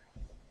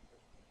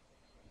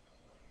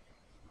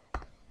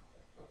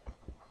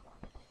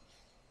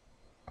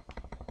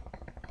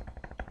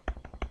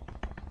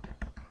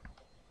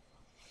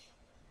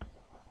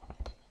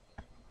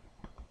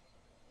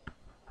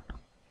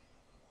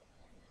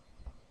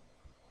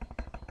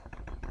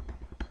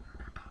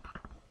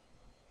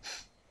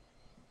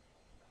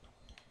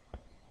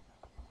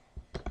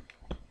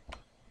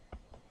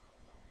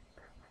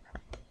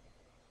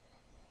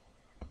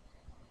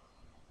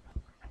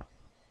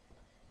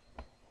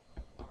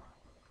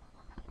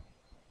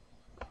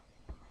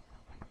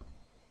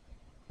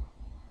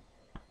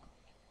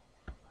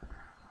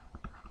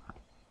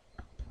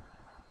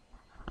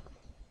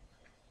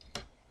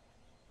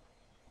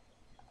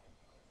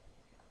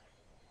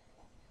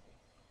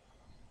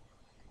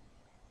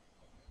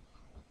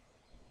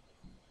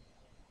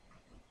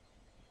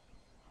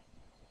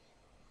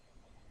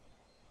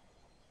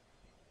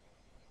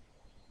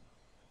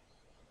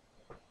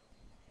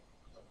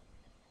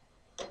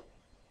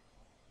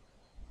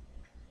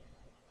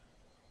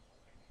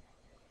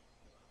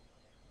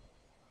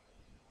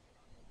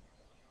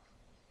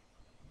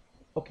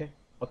 Okay,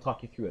 I'll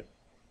talk you through it.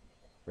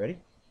 Ready?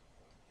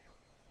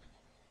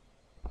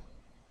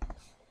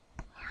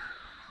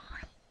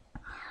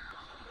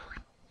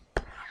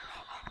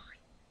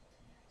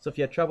 So if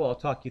you had trouble, I'll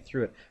talk you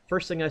through it.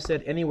 First thing I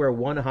said, anywhere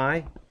 1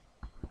 high,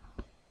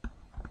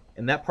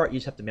 and that part you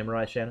just have to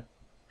memorize, Shannon.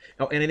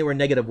 Oh, and anywhere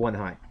 -1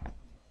 high.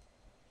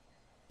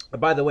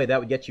 By the way, that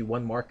would get you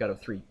 1 mark out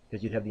of 3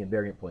 because you'd have the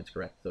invariant points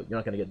correct. So you're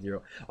not going to get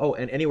 0. Oh,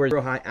 and anywhere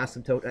 0 high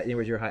asymptote,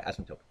 anywhere 0 high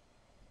asymptote.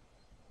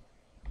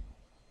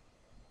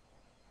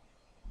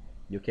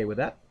 You okay with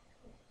that?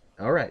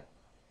 All right.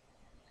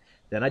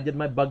 Then I did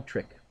my bug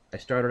trick. I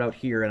started out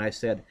here and I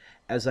said,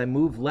 as I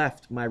move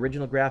left, my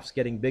original graph's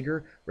getting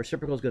bigger.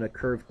 Reciprocal is going to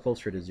curve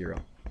closer to 0.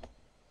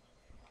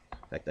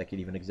 In fact, I could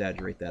even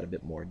exaggerate that a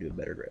bit more and do a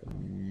better graph.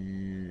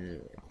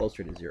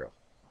 Closer to 0.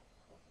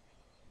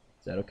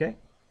 Is that okay?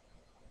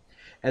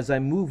 As I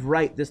move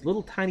right, this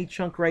little tiny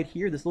chunk right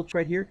here, this little chunk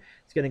right here,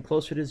 it's getting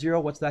closer to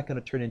 0. What's that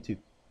going to turn into?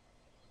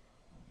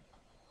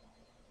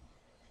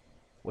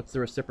 What's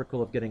the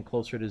reciprocal of getting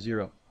closer to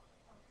 0?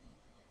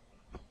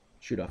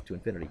 Shoot off to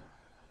infinity.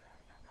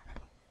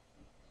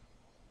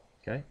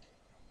 Okay?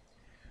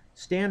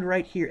 Stand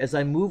right here. As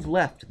I move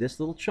left, this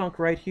little chunk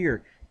right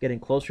here,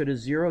 getting closer to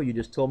 0, you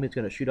just told me it's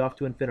going to shoot off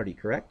to infinity,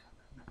 correct?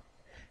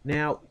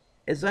 Now,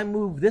 as I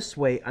move this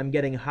way, I'm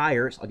getting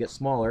higher, so I'll get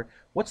smaller.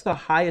 What's the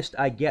highest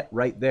I get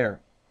right there?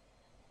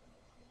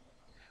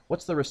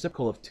 What's the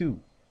reciprocal of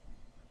 2?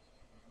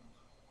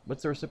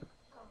 What's the reciprocal?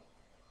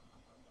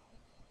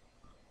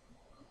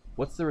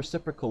 What's the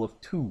reciprocal of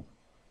 2?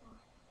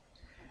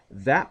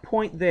 That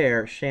point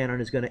there, Shannon,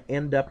 is going to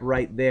end up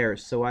right there.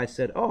 So I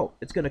said, oh,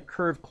 it's going to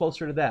curve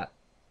closer to that.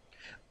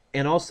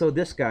 And also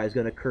this guy is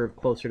going to curve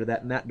closer to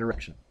that in that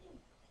direction.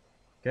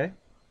 Okay?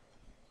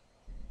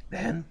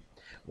 Then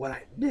what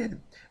I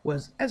did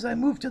was, as I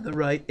move to the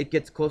right, it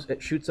gets close,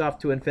 it shoots off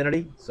to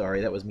infinity.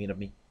 Sorry, that was mean of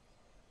me.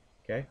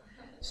 Okay?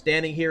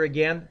 Standing here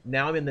again,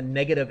 now I'm in the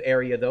negative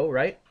area though,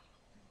 right?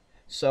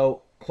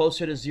 So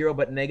closer to 0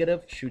 but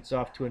negative, shoots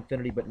off to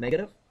infinity but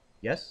negative.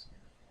 Yes?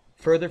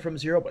 Further from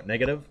 0 but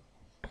negative,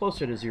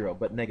 closer to 0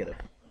 but negative.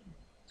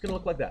 It's going to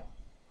look like that.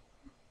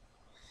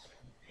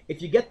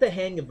 If you get the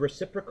hang of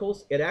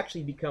reciprocals, it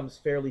actually becomes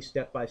fairly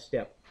step by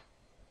step.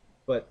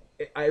 But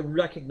I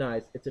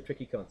recognize it's a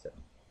tricky concept.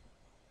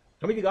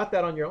 How many of you got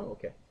that on your own?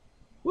 Okay.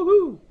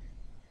 Woohoo!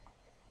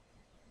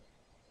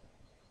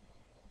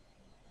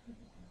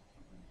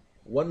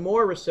 One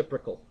more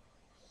reciprocal.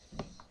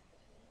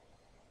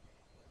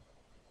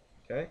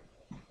 Okay.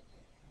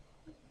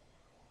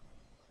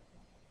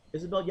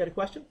 Isabel, you had a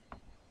question?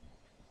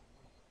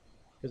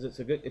 Because it's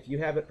a good, if you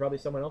have it, probably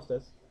someone else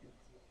does.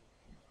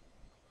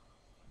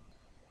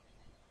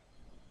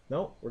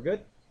 No? We're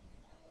good?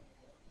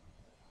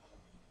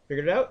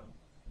 Figured it out?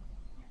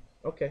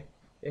 Okay.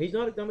 Yeah, he's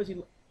not as dumb as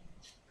he...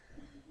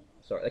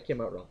 Sorry, that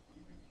came out wrong.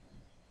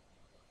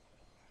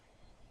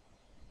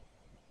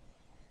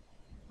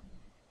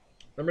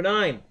 Number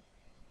 9.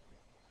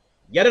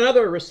 Yet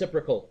another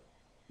reciprocal.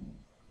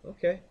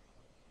 Okay.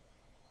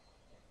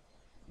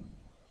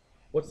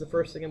 What's the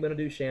first thing I'm going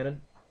to do,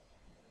 Shannon?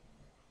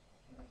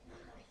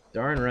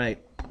 Darn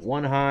right.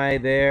 1 high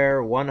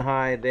there, 1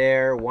 high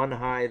there, 1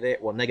 high there.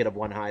 Well,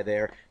 -1 high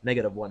there,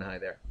 -1 high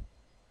there.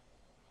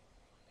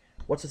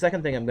 What's the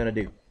second thing I'm going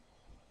to do?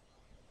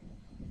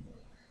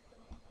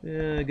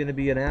 Going to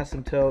be an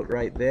asymptote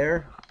right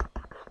there,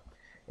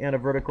 and a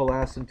vertical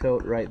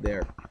asymptote right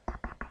there.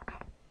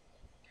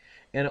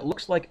 And it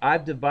looks like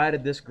I've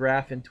divided this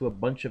graph into a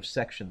bunch of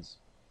sections.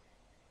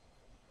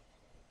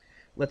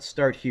 Let's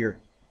start here.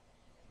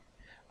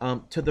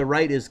 To the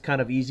right is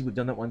kind of easy. We've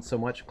done that one so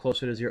much.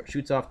 Closer to 0.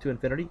 Shoots off to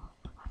infinity.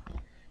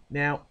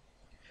 Now,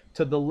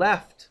 to the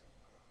left,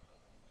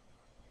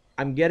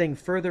 I'm getting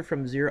further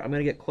from 0. I'm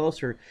going to get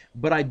closer.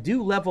 But I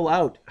do level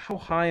out. How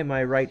high am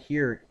I right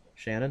here,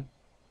 Shannon?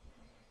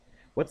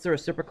 What's the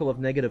reciprocal of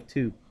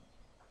 -2?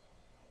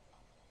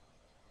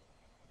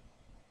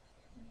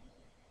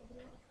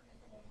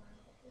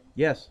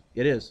 Yes,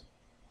 it is.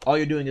 All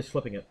you're doing is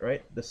flipping it,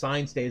 right? The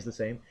sign stays the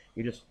same.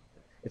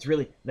 It's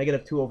really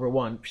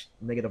 -2/1,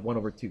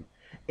 -1/2.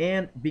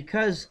 And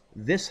because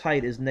this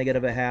height is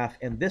 -1/2,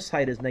 and this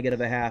height is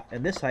 -1/2,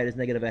 and this height is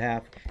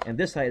 -1/2, and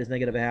this height is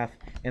 -1/2,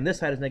 and this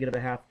height is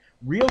 -1/2,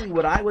 really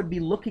what I would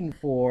be looking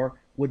for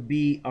would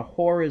be a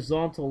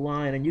horizontal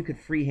line, and you could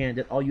freehand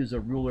it. I'll use a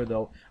ruler,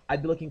 though.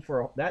 I'd be looking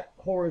for that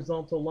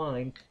horizontal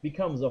line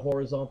becomes a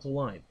horizontal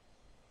line.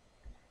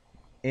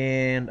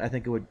 And I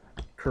think it would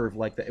curve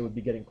like that. It would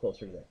be getting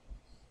closer to that.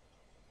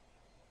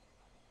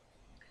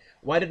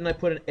 Why didn't I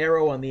put an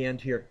arrow on the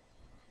end here?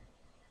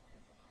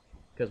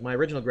 Because my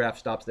original graph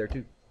stops there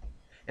too.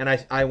 And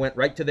I went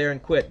right to there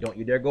and quit. Don't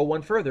you dare go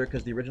one further,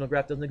 because the original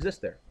graph doesn't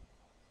exist there.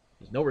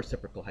 There's no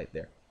reciprocal height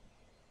there.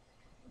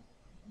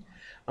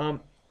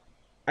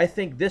 I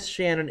think this,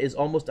 Shannon, is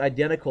almost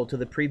identical to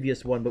the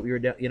previous one, but we were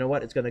down. You know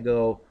what? It's going to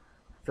go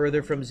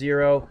further from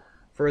 0,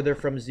 further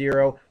from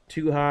 0,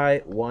 2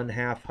 high,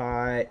 1/2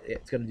 high.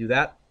 It's going to do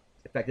that.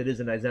 In fact, it is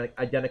an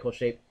identical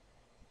shape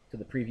to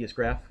the previous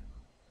graph.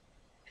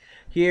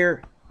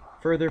 Here,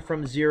 further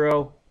from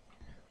 0,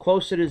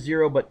 closer to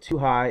 0 but too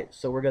high,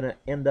 so we're going to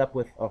end up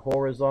with a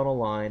horizontal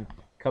line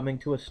coming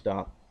to a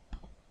stop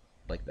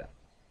like that.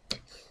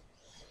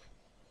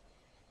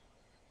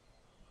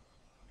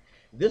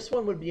 This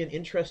one would be an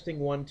interesting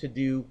one to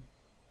do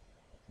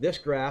this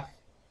graph,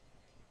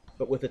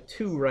 but with a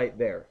 2 right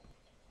there.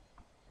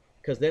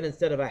 Because then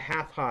instead of a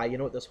 1/2 high, you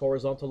know what this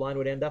horizontal line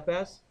would end up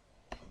as?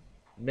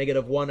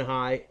 -1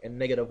 high and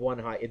 -1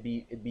 high. It'd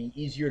be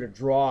easier to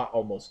draw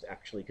almost,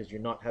 actually, because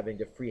you're not having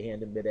to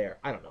freehand in midair.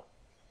 I don't know.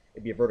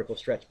 It'd be a vertical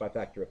stretch by a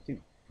factor of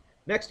 2.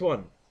 Next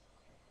one.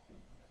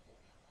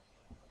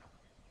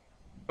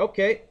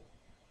 Okay.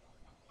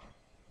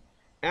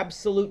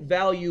 Absolute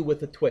value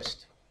with a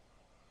twist.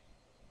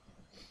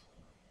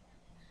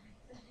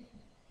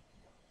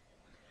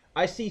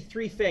 I see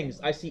 3 things.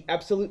 I see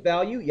absolute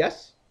value,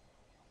 yes.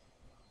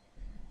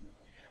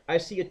 I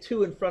see a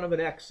 2 in front of an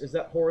x. Is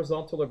that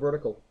horizontal or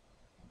vertical?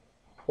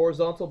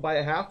 Horizontal by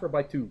a 1/2 or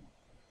by 2?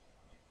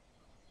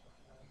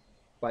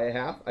 By a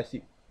 1/2. I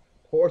see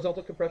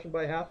horizontal compression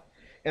by a 1/2.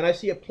 And I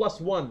see a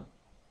 +1.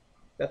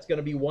 That's going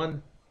to be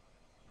 1.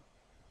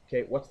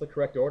 Okay, what's the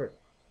correct order?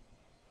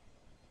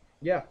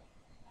 Yeah.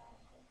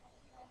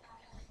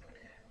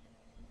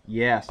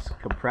 Yes,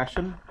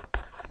 compression,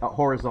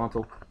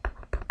 horizontal.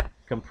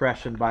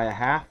 Compression by a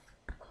 1/2.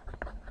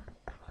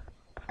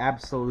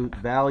 Absolute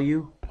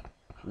value,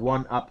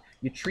 1 up.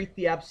 You treat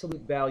the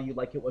absolute value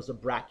like it was a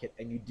bracket,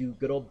 and you do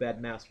good old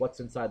BEDMAS. What's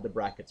inside the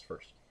brackets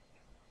first?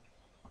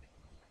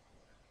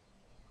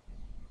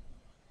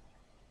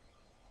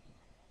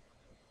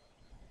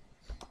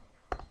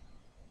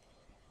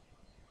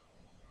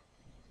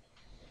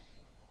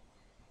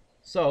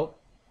 So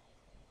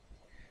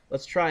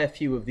let's try a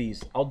few of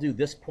these. I'll do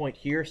this point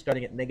here,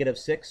 starting at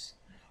 -6.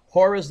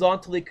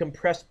 Horizontally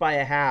compressed by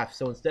a 1/2.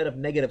 So instead of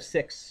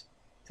 -6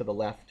 to the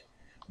left,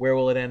 where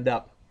will it end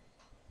up?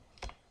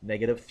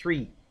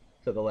 -3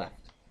 to the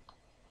left.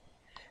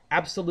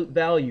 Absolute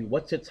value,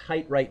 what's its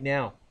height right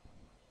now?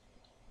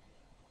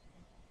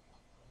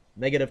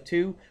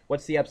 -2.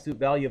 What's the absolute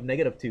value of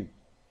 -2?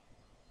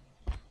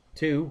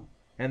 2.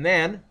 And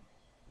then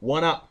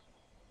 1 up.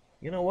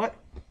 You know what?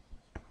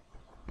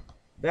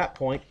 That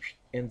point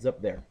ends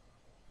up there.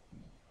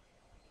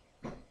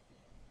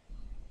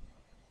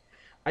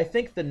 I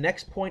think the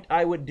next point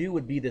I would do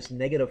would be this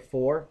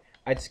 -4.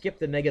 I'd skip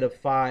the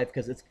 -5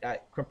 because it's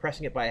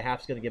compressing it by a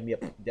 1/2 is going to give me a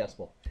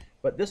decimal.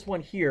 But this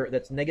one here,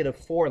 that's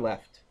 -4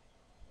 left.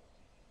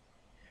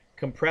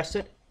 Compress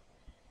it.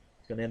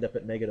 It's going to end up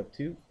at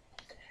 -2.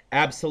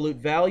 Absolute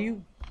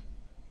value,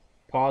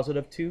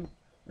 +2.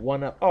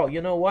 1 up. Oh,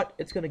 you know what?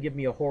 It's going to give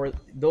me a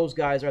those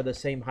guys are the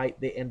same height.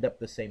 They end up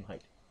the same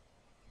height.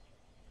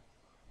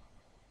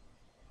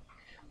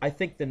 I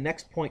think the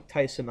next point,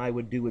 Tyson, I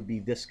would do would be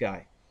this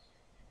guy.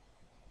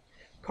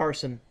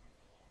 Carson,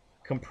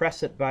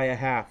 compress it by a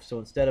 1/2. So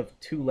instead of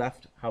 2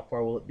 left, how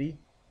far will it be?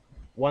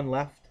 1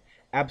 left.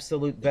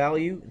 Absolute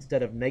value,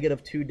 instead of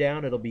 -2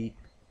 down, it'll be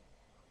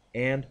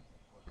and.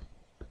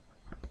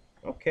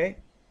 Okay.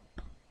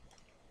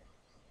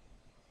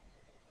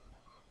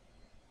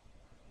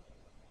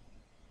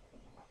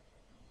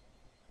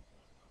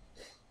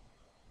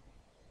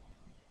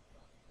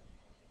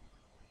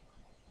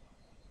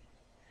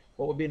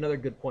 What would be another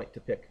good point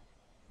to pick?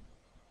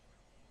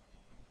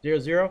 0,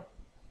 0.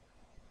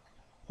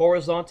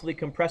 Horizontally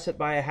compress it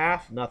by a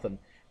 1/2, nothing.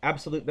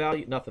 Absolute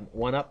value, nothing.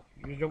 1 up,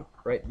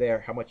 right there.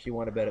 How much you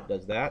want to bet it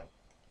does that?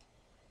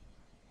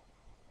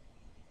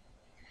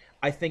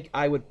 I think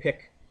I would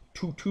pick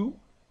 2, 2.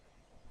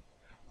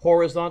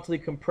 Horizontally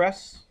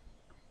compress,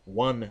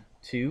 1,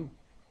 2.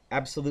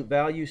 Absolute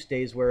value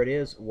stays where it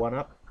is, 1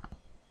 up.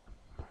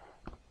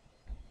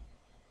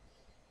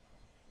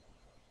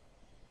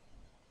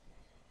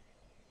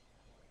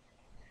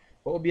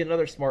 What would be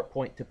another smart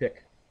point to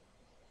pick?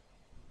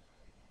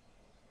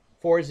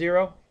 4,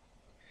 0.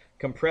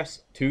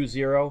 Compress, 2,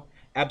 0.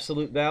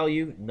 Absolute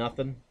value,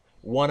 nothing.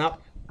 1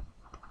 up.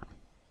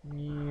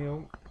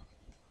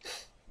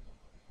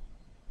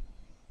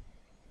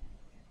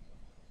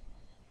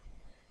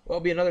 What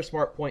would be another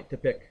smart point to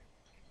pick?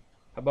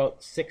 How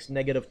about 6,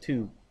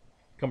 -2?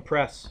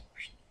 Compress.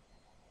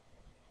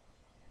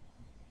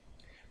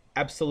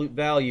 Absolute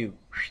value,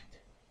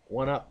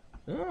 1 up.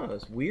 Oh,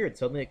 that's weird.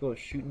 Suddenly it goes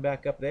shooting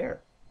back up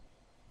there.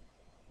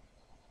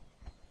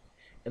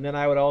 And then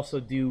I would also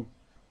do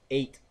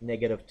 8,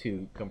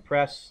 -2.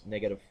 Compress,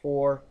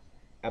 -4.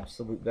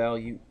 Absolute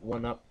value,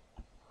 1 up.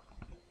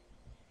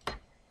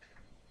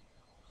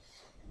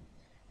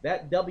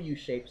 That W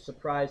shape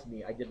surprised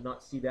me. I did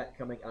not see that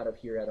coming out of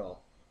here at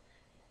all.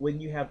 When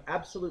you have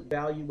absolute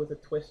value with a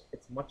twist,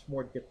 it's much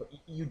more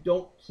difficult. You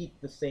don't keep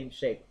the same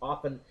shape.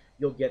 Often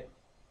you'll get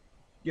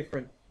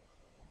different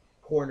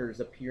corners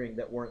appearing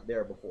that weren't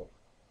there before.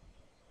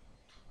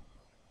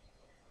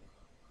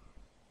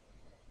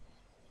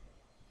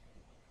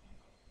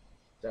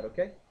 Is that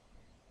okay?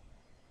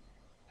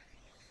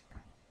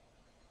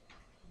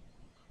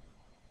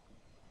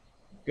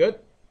 Good?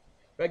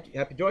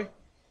 Happy Joy?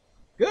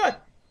 Good!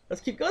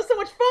 Let's keep going. So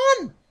much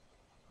fun!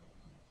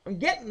 I'm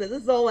getting this.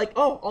 This is all like,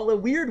 oh, all the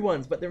weird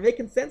ones, but they're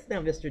making sense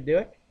now, Mr.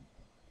 Dueck.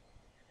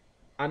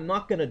 I'm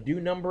not going to do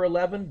number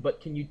 11,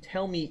 but can you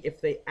tell me if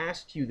they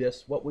asked you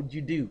this, what would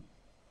you do?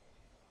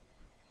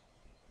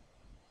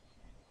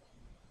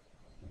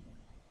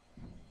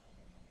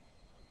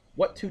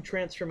 What two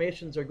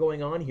transformations are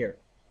going on here?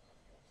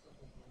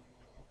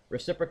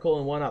 Reciprocal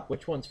and 1 up.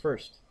 Which one's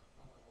first?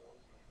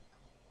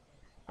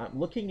 I'm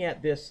looking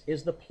at this.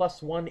 Is the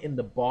 +1 in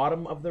the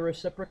bottom of the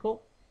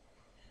reciprocal?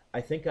 I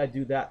think I'd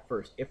do that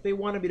first. If they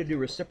wanted me to do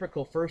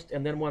reciprocal first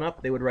and then 1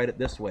 up, they would write it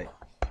this way.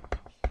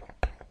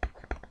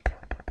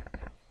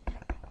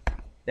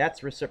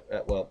 That's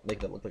reciprocal. Well, make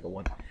that look like a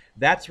 1.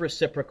 That's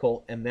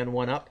reciprocal and then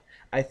 1 up.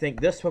 I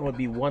think this one would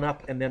be 1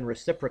 up and then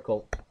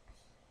reciprocal.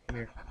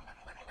 Here.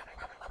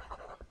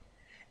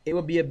 It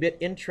would be a bit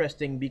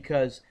interesting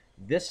because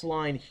this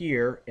line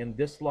here and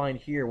this line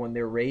here, when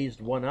they're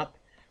raised 1 up,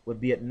 would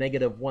be at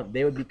 -1.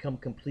 They would become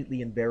completely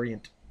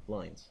invariant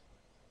lines.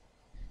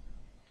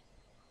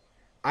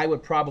 I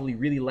would probably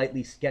really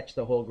lightly sketch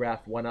the whole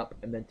graph 1 up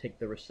and then take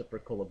the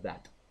reciprocal of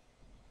that.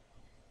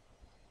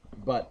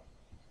 But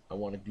I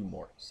want to do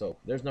more. So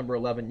there's number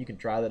 11. You can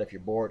try that if you're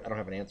bored. I don't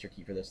have an answer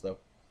key for this, though.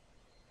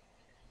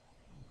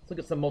 Let's look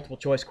at some multiple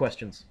choice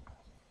questions.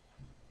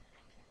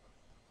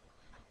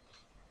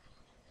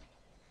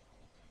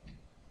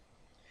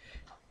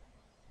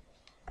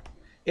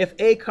 If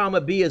a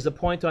comma b is a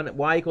point on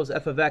y equals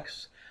f of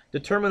x,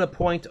 determine a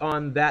point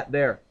on that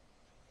there.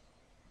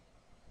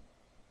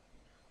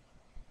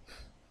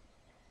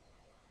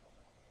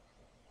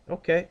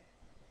 Okay.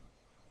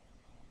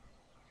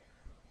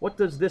 What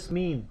does this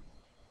mean?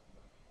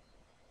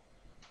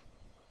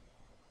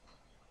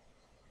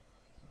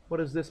 What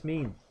does this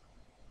mean?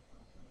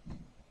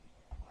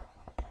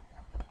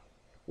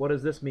 What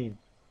does this mean?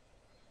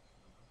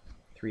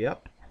 3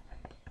 up.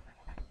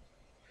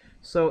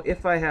 So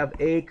if I have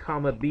a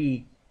comma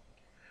b,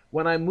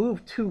 when I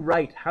move to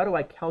right, how do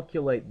I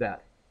calculate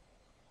that?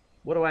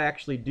 What do I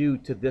actually do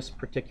to this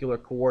particular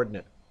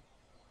coordinate?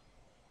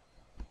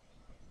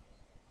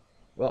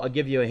 Well, I'll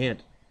give you a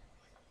hint.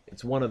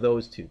 It's one of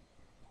those two.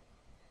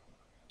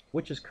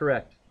 Which is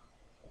correct?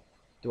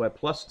 Do I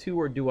 +2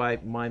 or do I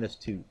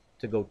 -2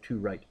 to go to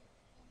right?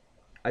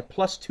 I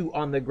 +2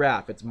 on the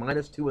graph. It's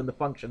 -2 in the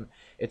function.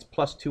 It's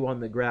 +2 on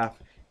the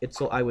graph.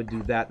 So I would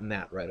do that and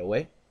that right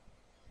away.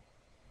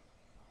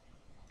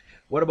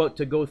 What about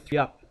to go 3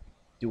 up?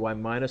 Do I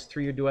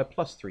 -3 or do I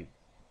 +3?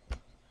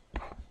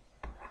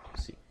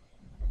 Let's see.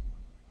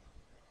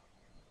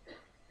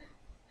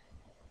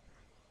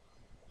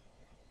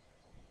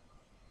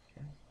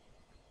 Okay.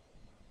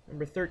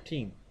 Number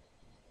 13.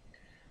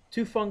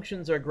 Two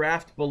functions are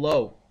graphed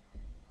below.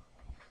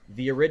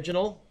 The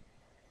original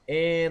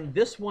and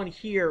this one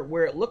here,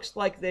 where it looks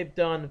like they've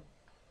done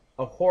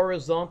a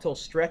horizontal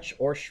stretch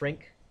or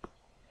shrink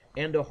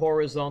and a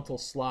horizontal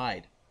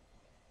slide.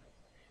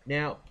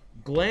 Now,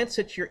 glance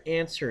at your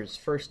answers,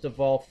 first of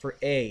all, for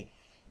A.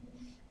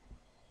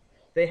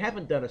 They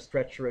haven't done a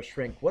stretch or a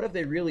shrink. What have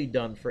they really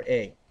done for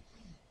A?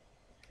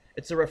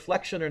 It's a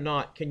reflection or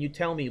not. Can you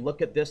tell me,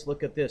 look at this,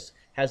 look at this.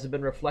 Has it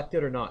been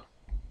reflected or not?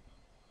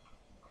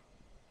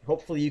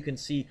 Hopefully you can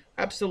see,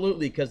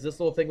 absolutely, because this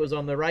little thing was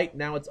on the right,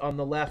 now it's on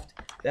the left.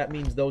 That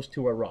means those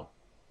two are wrong.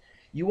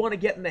 You want to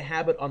get in the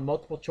habit on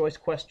multiple choice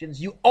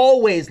questions, you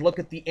always look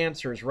at the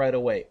answers right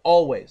away,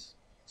 always.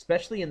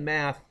 Especially in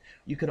math,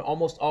 you can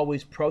almost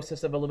always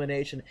process of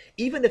elimination.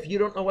 Even if you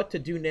don't know what to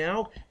do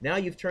now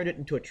you've turned it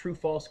into a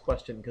true-false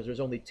question because there's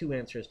only 2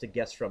 answers to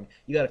guess from.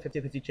 You got a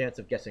 50-50 chance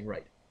of guessing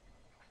right.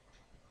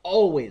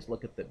 Always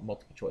look at the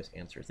multiple choice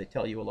answers. They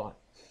tell you a lot.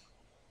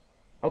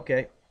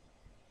 Okay.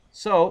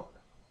 So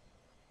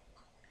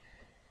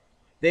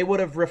they would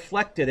have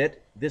reflected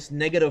it. This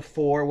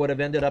 -4 would have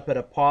ended up at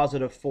a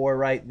 +4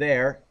 right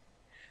there.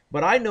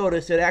 But I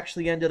notice it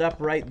actually ended up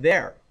right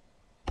there.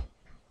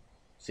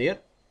 See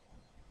it?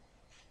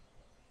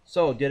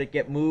 So did it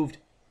get moved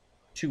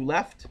to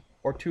left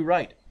or to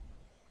right?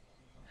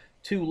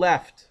 To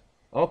left.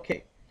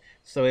 Okay.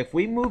 So if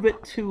we move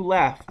it to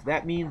left,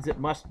 that means it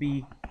must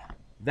be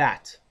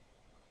that.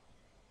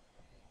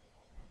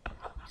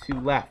 To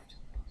left.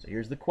 So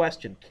here's the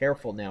question.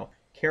 Careful now.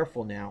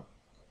 Careful now.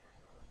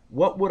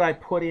 What would I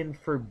put in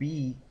for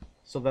B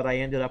so that I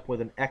ended up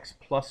with an x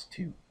plus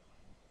 2?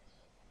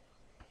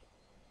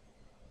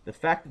 The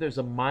fact that there's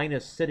a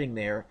minus sitting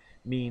there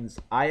means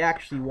I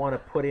actually want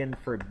to put in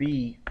for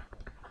B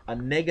a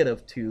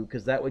 -2,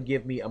 because that would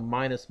give me a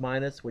minus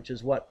minus, which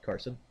is what,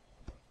 Carson?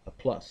 A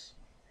plus.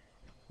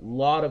 A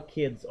lot of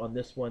kids on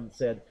this one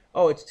said,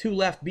 oh, it's 2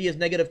 left, B is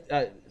negative,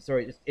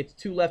 it's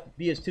 2 left,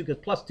 B is 2,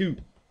 because plus 2.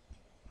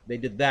 They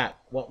did that.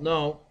 Well,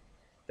 no,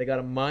 they got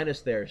a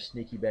minus there,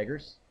 sneaky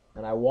beggars.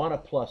 And I want a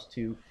plus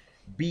 2.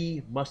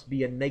 B must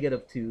be a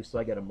 -2, so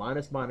I get a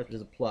minus minus, which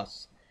is a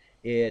plus.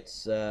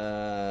 It's,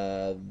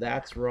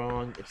 that's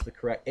wrong. It's the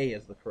correct, A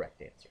is the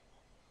correct answer.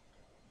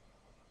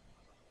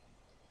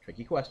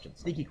 Tricky question,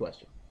 sneaky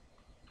question.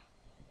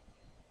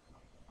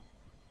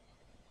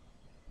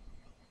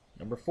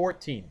 Number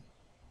 14.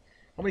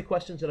 How many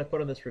questions did I put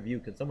on this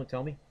review? Can someone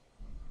tell me?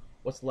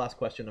 What's the last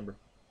question number?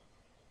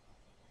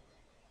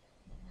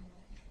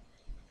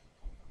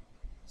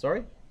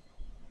 Sorry?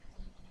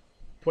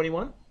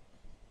 21?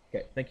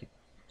 Okay, thank you.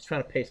 Just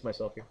trying to pace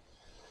myself here.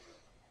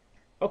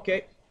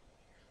 Okay.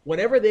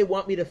 Whenever they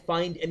want me to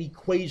find an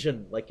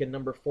equation, like in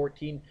number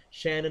 14,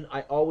 Shannon,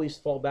 I always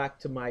fall back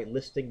to my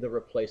listing the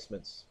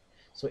replacements.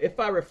 So if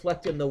I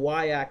reflect in the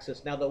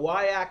y-axis, now the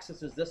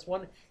y-axis is this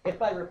one.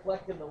 If I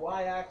reflect in the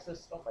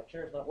y-axis, oh, my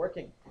chair is not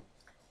working.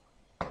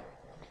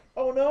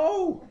 Oh,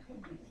 no!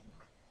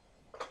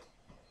 A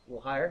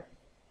little higher.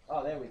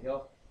 Oh, there we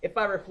go. If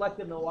I reflect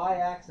in the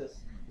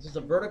y-axis, is this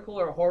a vertical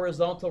or a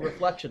horizontal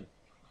reflection?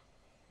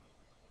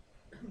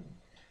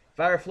 If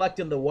I reflect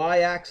in the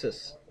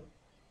y-axis,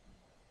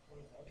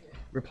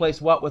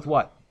 replace what with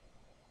what?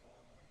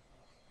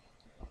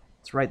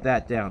 Let's write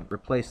that down.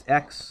 Replace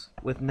x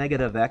with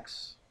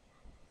 -x.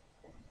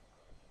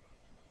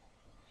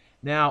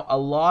 Now, a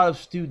lot of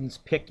students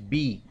picked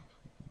B.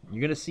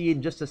 You're going to see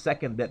in just a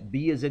second that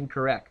B is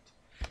incorrect.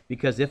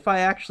 Because if I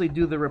actually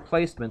do the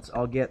replacements,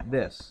 I'll get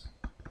this.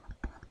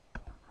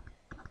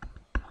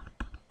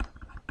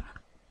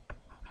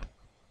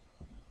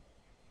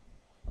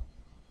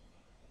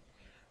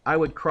 I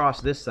would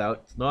cross this out.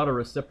 It's not a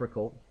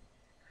reciprocal.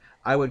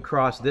 I would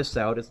cross this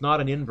out. It's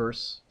not an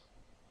inverse.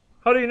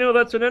 How do you know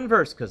that's an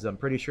inverse? Because I'm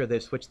pretty sure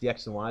they've switched the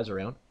x and y's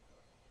around.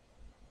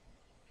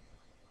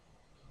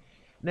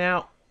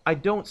 Now, I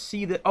don't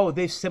see that. Oh,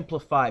 they've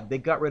simplified. They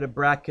got rid of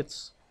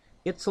brackets.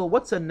 It's a,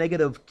 what's a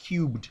negative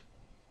cubed?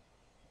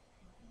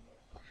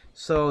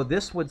 So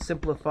this would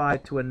simplify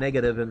to a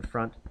negative in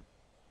front.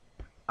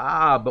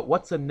 Ah, but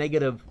what's a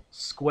negative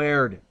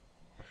squared?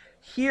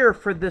 Here,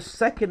 for this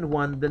second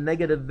one, the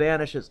negative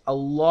vanishes. A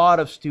lot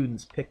of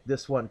students picked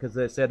this one because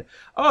they said,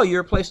 oh, you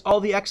replaced all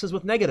the x's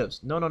with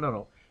negatives. No, no, no,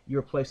 no. You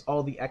replace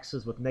all the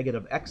x's with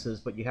negative x's,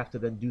 but you have to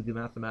then do the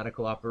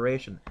mathematical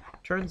operation.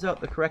 Turns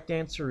out the correct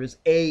answer is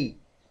A.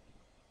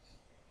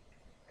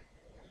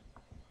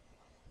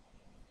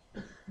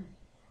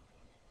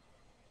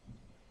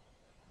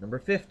 Number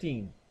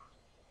 15.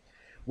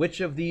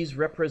 Which of these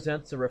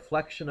represents a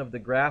reflection of the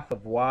graph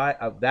of y,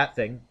 of that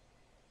thing,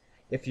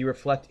 if you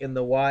reflect in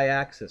the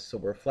y-axis? So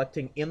we're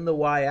reflecting in the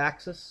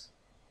y-axis.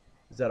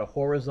 Is that a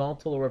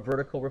horizontal or a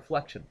vertical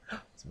reflection?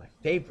 It's my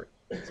favorite.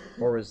 It's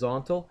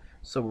horizontal.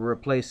 So we're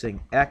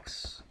replacing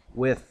x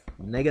with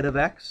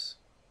 -x.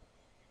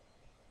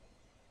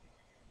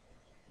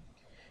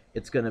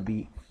 It's going to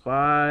be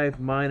 5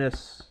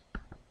 minus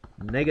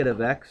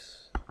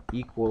 -x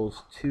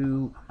equals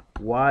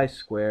 2y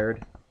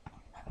squared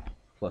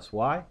plus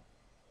y.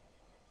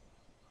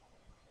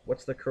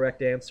 What's the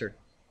correct answer?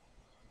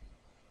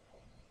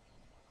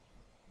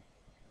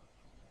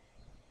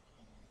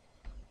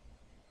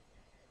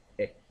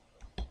 A.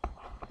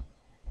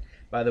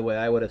 By the way,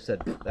 I would have said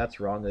that's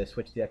wrong. They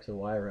switched the x and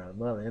y around.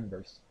 Not an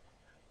inverse.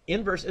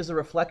 Inverse is a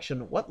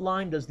reflection. What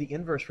line does the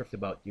inverse rift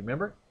about? Do you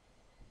remember?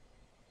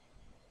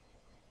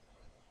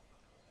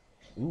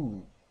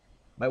 Ooh,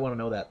 might want to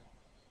know that.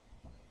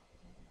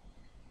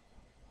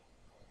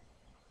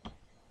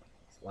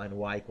 It's line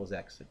y equals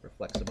x. It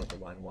reflects about the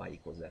line y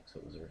equals x. So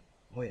it was a,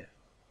 oh yeah.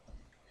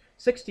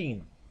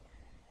 16.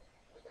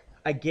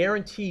 I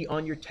guarantee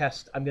on your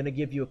test I'm going to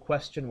give you a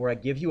question where I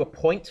give you a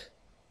point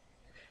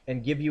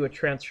and give you a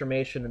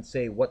transformation and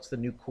say, what's the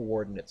new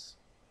coordinates?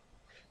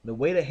 And the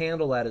way to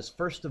handle that is,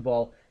 first of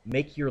all,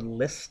 make your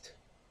list.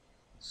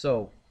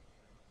 So,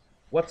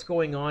 what's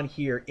going on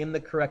here in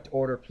the correct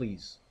order,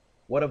 please?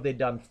 What have they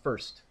done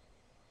first?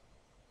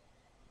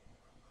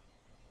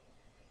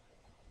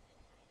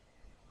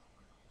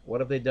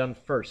 What have they done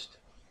first?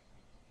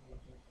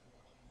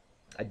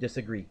 I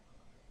disagree.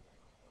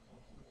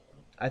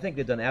 I think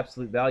they've done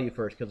absolute value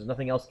first because there's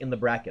nothing else in the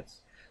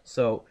brackets.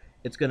 So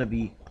it's going to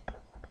be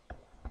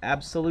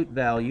absolute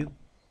value.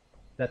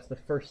 That's the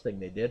first thing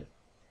they did.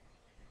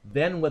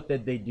 Then what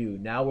did they do?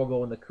 Now we'll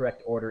go in the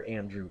correct order,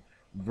 Andrew.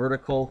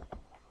 Vertical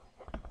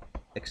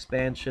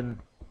expansion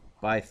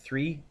by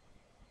 3.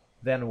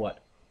 Then what?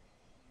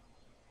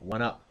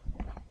 1 up.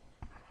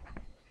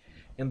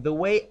 And the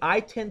way I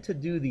tend to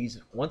do these,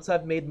 once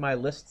I've made my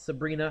list,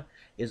 Sabrina,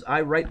 is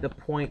I write the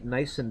point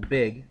nice and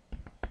big,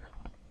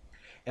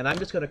 and I'm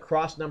just going to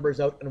cross numbers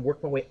out and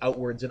work my way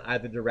outwards in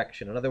either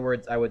direction. In other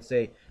words, I would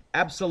say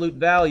absolute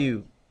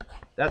value,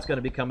 that's going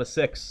to become a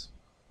 6.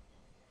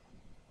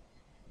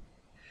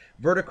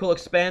 Vertical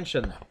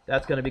expansion,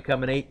 that's going to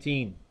become an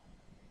 18.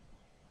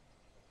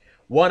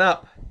 1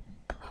 up,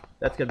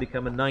 that's going to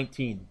become a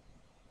 19.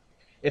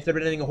 If there had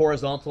been anything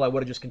horizontal, I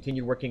would have just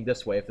continued working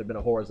this way. If there had been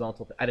a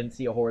horizontal, I didn't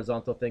see a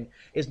horizontal thing.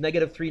 Is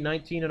negative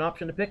 319 an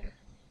option to pick?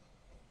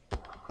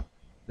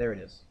 There it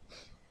is.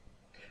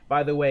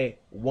 By the way,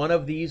 one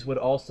of these would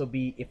also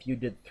be if you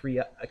did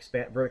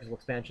vertical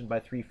expansion by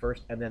 3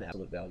 first and then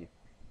absolute value.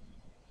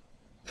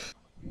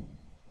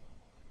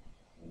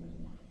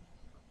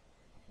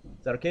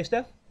 Is that okay,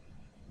 Steph?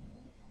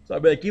 So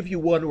I'm going to give you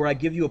one where I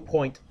give you a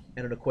point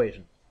and an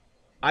equation.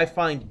 I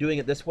find doing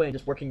it this way and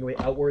just working your way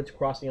outwards,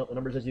 crossing out the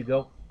numbers as you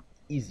go,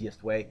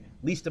 easiest way.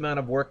 Least amount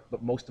of work,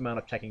 but most amount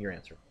of checking your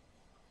answer.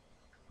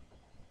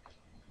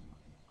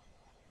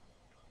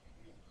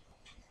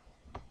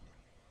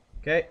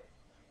 Okay.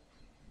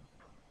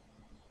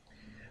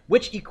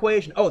 Which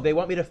equation? Oh, they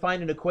want me to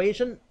find an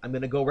equation? I'm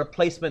going to go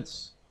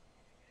replacements.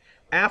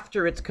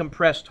 After it's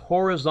compressed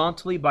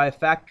horizontally by a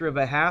factor of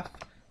a half,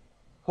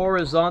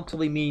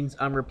 horizontally means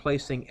I'm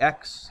replacing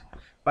x.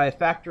 By a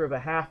factor of a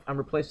half, I'm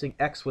replacing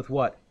x with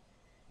what?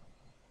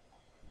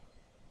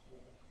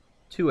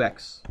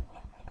 2x.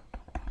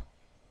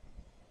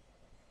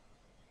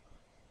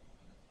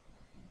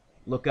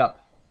 Look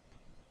up.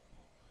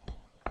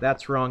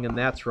 That's wrong and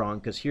that's wrong,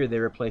 because here they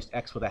replaced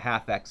x with a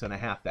half x and a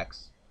half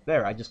x.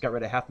 There, I just got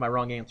rid of half my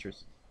wrong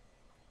answers.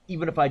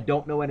 Even if I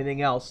don't know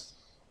anything else,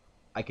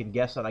 I can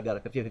guess that I got a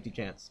 50-50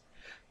 chance.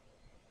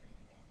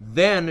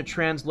 Then,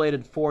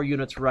 translated 4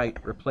 units right,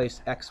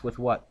 replace x with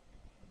what?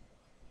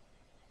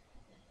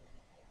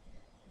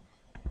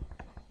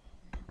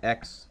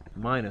 X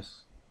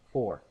minus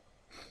 4.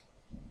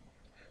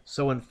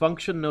 So in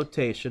function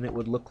notation, it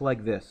would look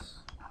like this.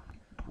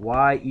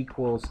 Y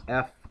equals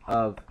f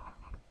of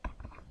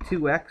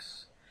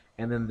 2x,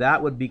 and then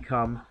that would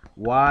become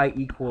y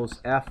equals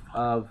f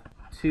of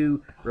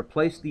 2.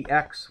 Replace the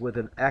x with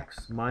an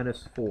x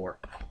minus 4.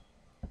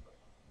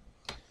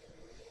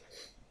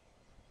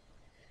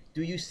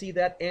 Do you see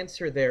that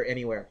answer there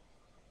anywhere?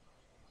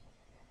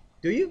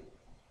 Do you?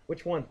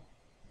 Which one?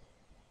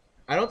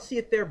 I don't see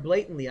it there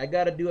blatantly. I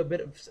got to do a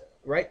bit of,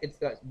 right? It's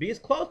B is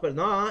close, but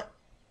not.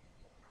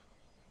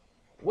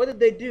 What did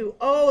they do?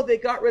 Oh, they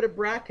got rid of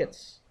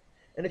brackets.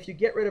 And if you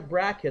get rid of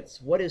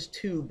brackets, what is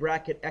 2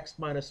 bracket x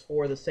minus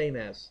 4 the same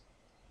as?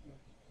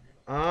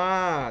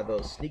 Ah,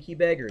 those sneaky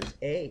beggars.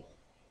 A.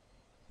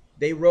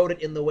 They wrote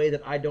it in the way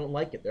that I don't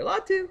like it. They're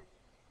allowed to.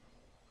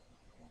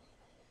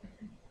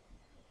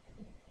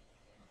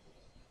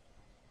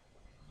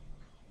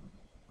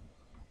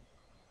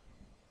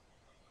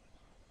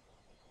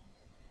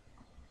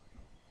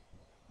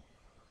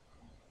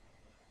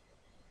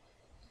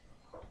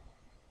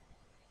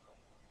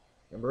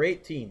 Number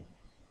 18.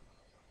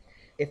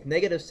 If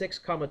negative 6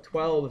 comma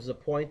 12 is a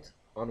point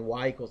on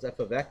y equals f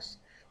of x,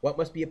 what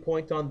must be a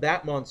point on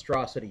that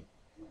monstrosity?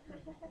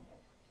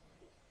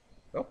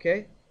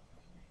 Okay.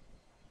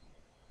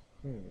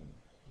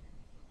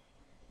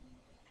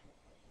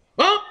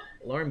 Oh!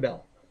 Alarm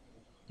bell.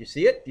 Do you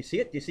see it? Do you see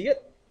it? Do you see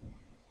it?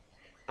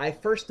 I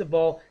first of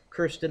all,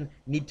 Kirsten,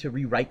 need to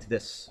rewrite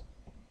this.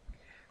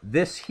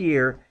 This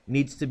here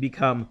needs to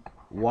become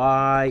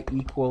y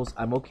equals,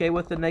 I'm okay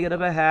with the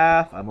negative a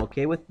half, I'm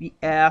okay with the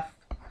f,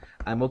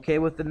 I'm okay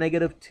with the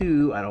negative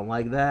 2, I don't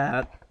like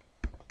that.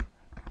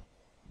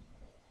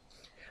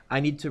 I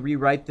need to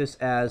rewrite this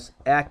as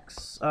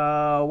x,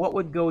 what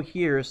would go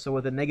here? So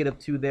with a negative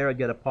 2 there, I'd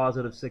get a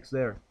positive 6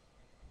 there.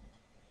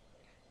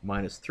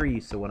 Minus 3,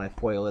 so when I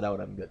FOIL it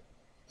out, I'm good.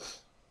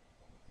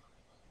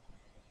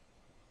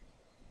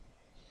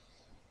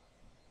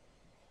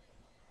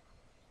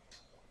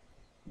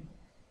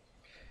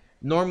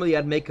 Normally,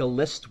 I'd make a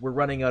list. We're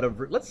running out of...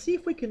 Let's see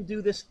if we can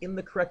do this in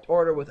the correct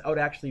order without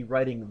actually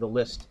writing the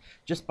list,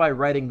 just by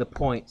writing the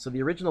point. So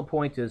the original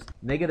point is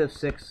negative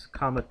 6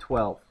 comma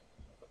 12.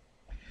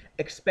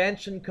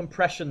 Expansion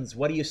compressions,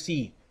 what do you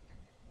see?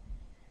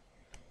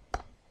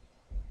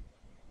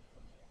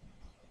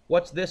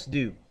 What's this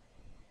do?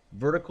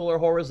 Vertical or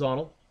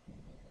horizontal?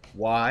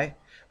 Why?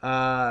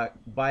 By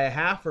a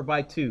half or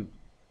by 2?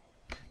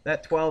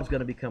 That 12 is going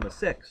to become a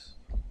 6.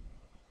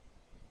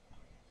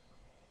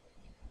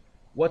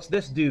 What's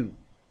this do?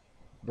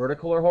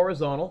 Vertical or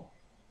horizontal?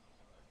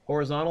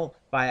 Horizontal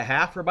by a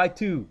half or by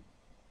 2?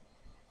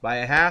 By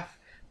a half,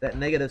 that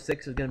negative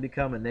 6 is going to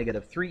become a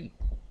negative 3.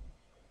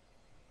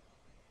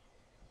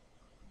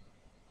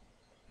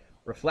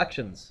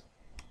 Reflections.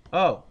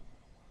 Oh,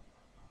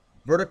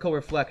 vertical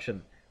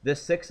reflection.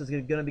 This 6 is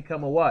going to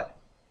become a what?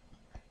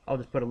 I'll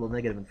just put a little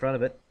negative in front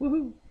of it.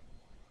 Woohoo!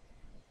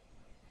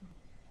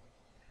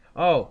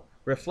 Oh,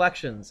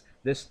 reflections.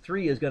 This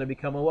 3 is going to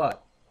become a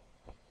what?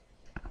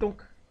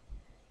 Dunk.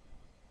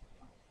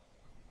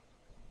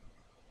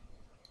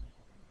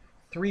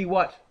 3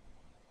 what?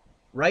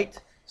 Right?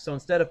 So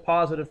instead of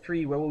positive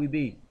 3, where will we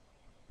be?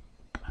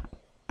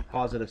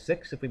 Positive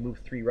 6 if we move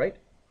 3 right.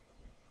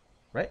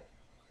 Right?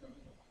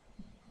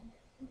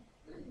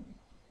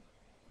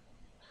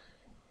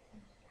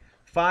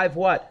 Five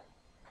what?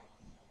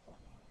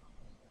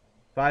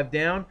 5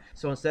 down.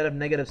 So instead of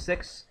negative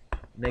 6,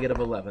 negative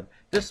 11.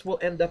 This will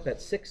end up at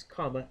 6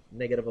 comma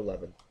negative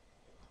 11.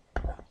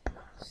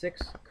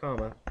 6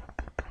 comma.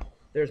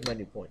 There's my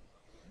new point.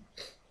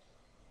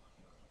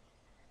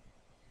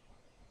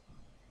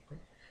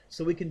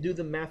 So we can do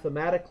them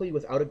mathematically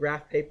without a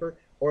graph paper,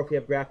 or if we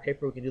have graph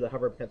paper, we can do the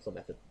hover and pencil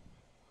method.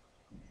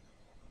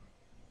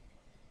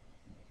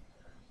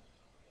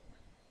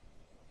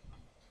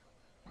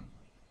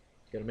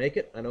 Gonna make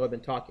it? I know I've been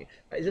talking.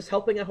 Is this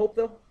helping, I hope,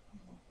 though?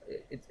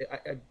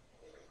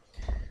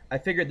 I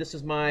figured this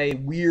is my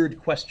weird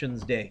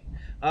questions day.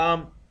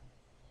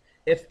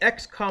 If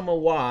x comma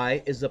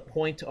y is a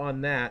point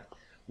on that,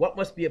 what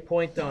must be a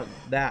point on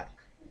that?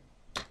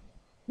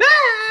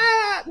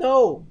 Ah!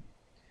 No!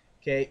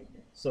 Okay,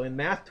 so in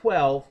Math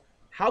 12,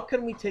 how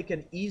can we take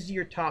an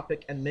easier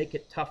topic and make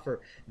it tougher?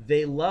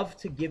 They love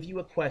to give you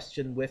a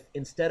question with,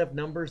 instead of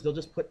numbers, they'll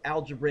just put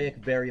algebraic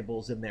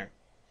variables in there.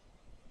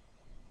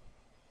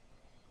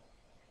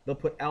 They'll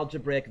put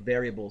algebraic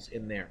variables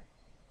in there.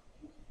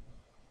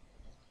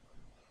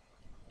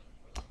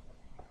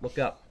 Look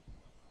up.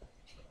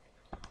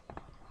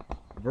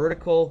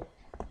 Vertical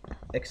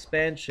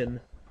expansion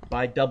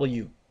by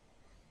W.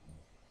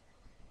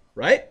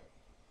 Right?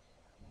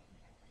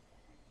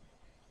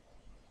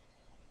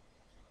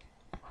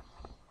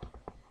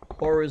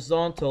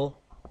 Horizontal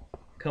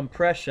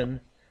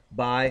compression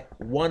by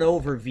 1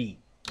 over V.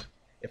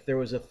 If there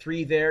was a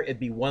 3 there, it'd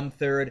be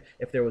 1/3.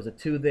 If there was a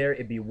 2 there,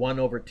 it'd be 1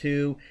 over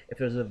 2. If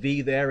there's a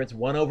V there, it's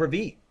 1 over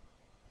V.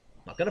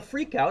 I'm not going to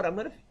freak out. I'm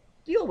going to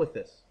deal with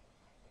this.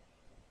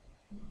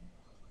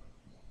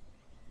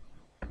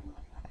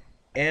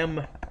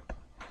 M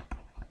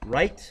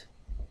right.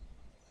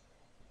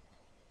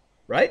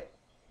 Right?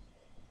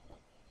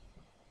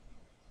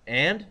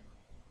 And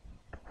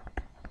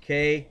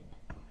K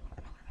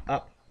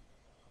up.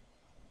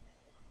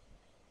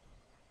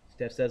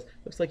 Steph says,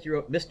 looks like you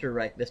wrote Mr.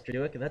 Right, Mr.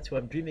 Dueck, and that's who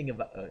I'm dreaming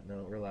about.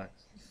 No,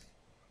 relax.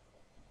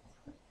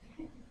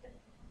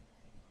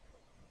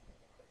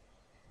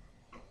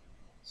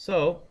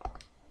 So,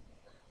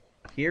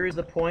 here is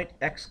the point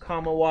x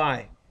comma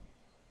y.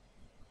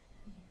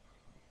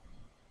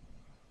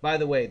 By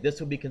the way,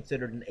 this would be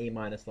considered an A-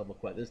 level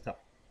question. This is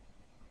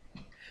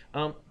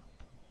tough.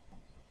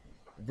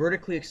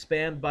 Vertically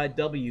expand by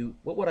W.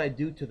 What would I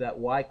do to that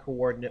y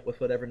coordinate with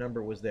whatever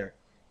number was there?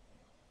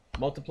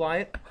 Multiply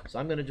it. So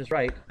I'm going to just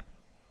write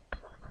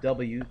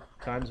W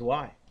times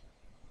y.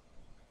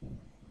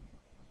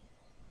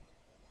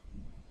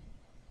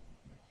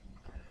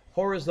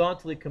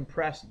 Horizontally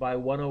compressed by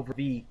 1 over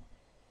V.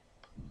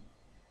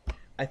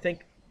 I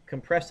think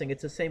compressing,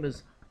 it's the same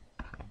as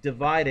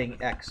dividing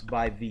x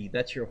by V.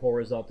 That's your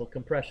horizontal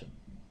compression.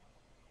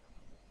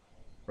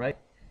 Right?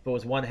 If it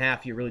was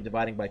 1/2, you're really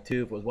dividing by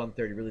 2. If it was 1/3,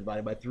 you're really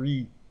dividing by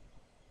 3.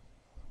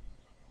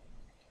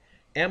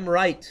 M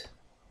right.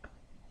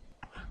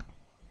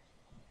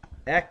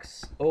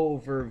 X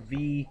over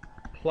V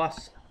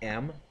plus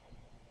M.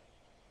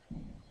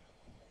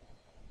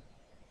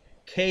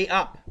 K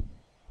up.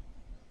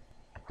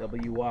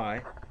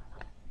 WY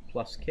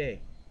plus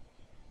K.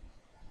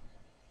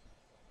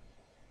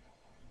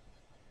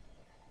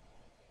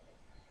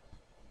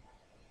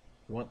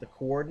 You want the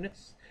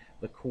coordinates?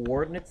 The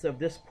coordinates of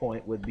this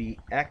point would be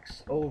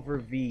x over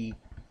v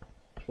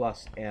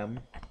plus m,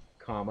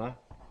 comma,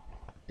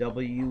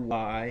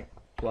 wy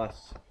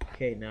plus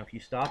k. Now, if you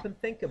stop and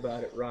think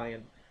about it,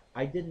 Ryan,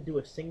 I didn't do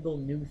a single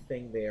new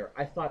thing there.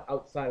 I thought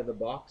outside of the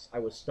box. I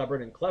was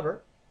stubborn and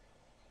clever.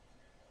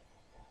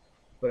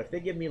 But if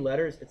they give me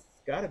letters, it's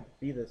got to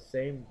be the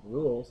same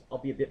rules. I'll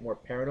be a bit more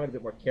paranoid, a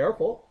bit more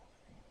careful.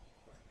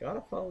 It's got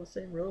to follow the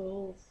same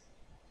rules.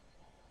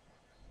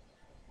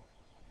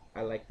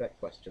 I like that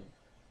question.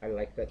 I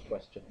like that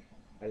question.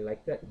 I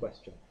like that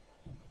question.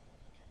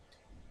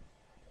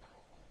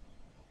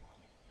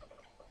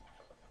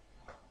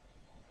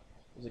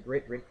 It was a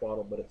great drink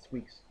bottle, but it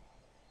squeaks.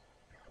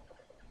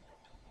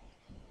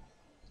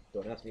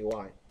 Don't ask me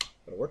why,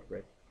 but it worked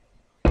great.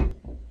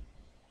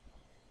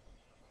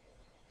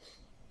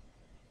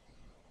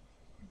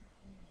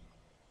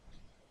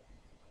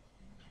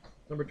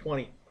 Number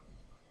 20.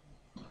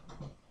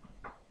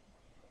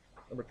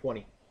 Number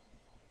 20.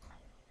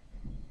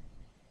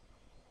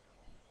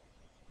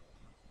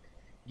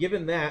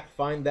 Given that,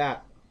 find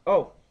that.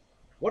 Oh,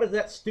 what does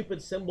that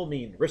stupid symbol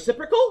mean?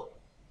 Reciprocal?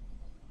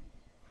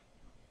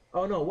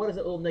 Oh no, what does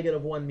that little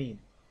 -1 mean?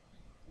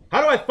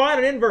 How do I find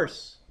an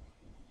inverse?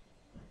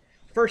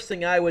 First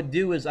thing I would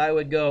do is I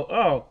would go,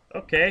 oh,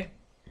 okay,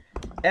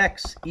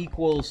 x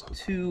equals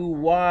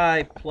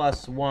 2y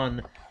plus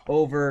 1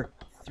 over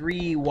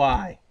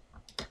 3y.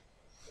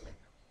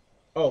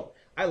 Oh,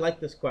 I like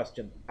this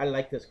question. I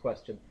like this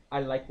question.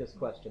 I like this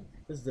question.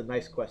 This is a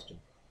nice question.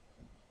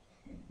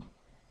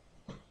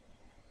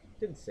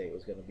 Didn't say it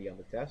was going to be on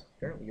the test.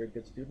 Apparently you're a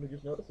good student who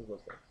just notices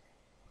those things.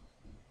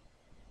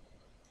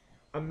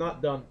 I'm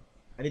not done.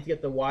 I need to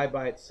get the y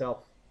by itself.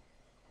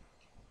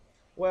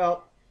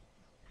 Well,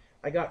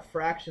 I got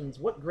fractions.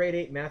 What grade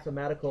 8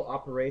 mathematical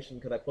operation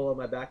could I pull out of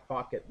my back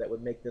pocket that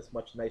would make this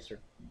much nicer?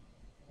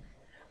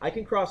 I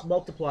can cross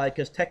multiply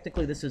because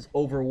technically this is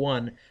over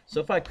 1. So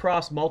if I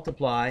cross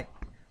multiply,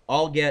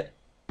 I'll get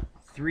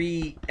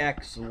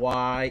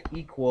 3xy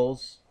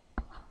equals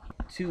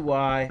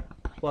 2y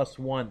plus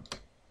 1.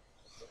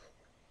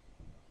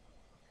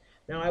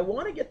 Now I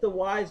want to get the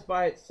y's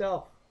by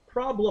itself.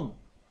 Problem.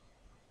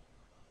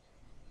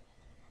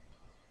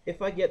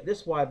 If I get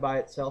this y by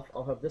itself,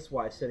 I'll have this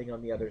y sitting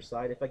on the other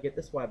side. If I get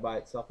this y by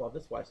itself, I'll have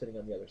this y sitting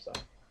on the other side.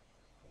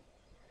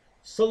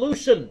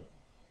 Solution.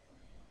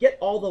 Get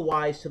all the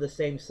y's to the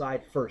same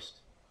side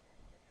first.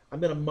 I'm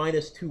going to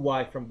minus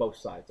 2y from both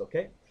sides,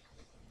 okay?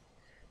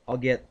 I'll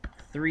get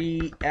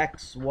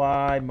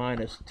 3xy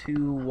minus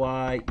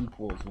 2y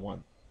equals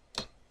 1.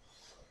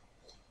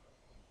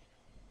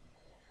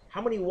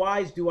 How many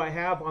y's do I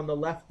have on the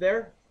left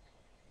there?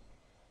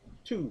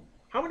 2.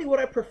 How many would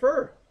I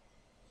prefer?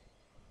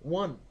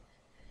 1.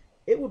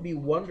 It would be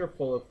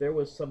wonderful if there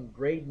was some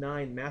grade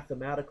 9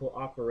 mathematical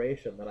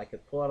operation that I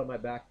could pull out of my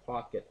back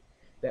pocket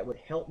that would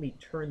help me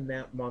turn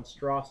that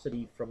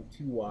monstrosity from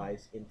 2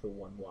 y's into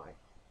 1 y.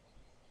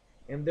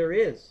 And there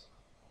is.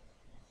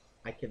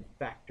 I can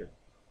factor.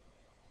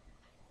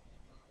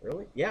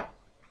 Really? Yeah.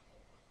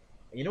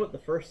 You know what the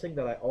first thing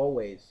that I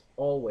always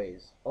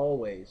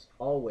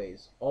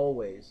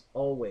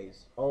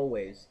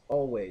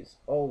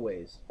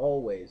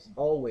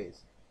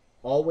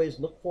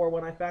look for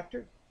when I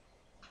factor?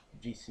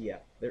 GCF.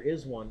 There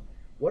is one.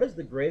 What is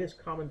the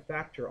greatest common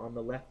factor on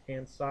the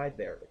left-hand side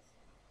there?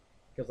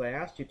 Because I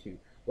asked you to.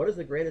 What is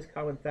the greatest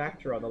common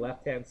factor on the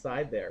left-hand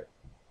side there?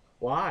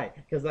 Why?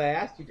 Because I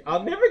asked you to.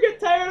 I'll never get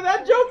tired of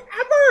that joke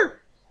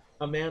ever!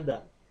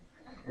 Amanda,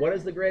 what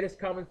is the greatest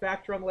common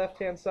factor on the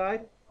left-hand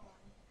side?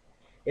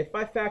 If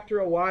I factor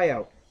a y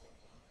out,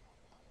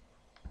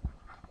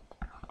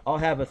 I'll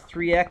have a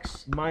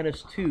 3x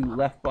minus 2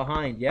 left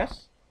behind,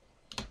 yes?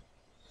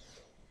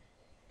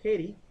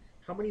 Katie,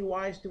 how many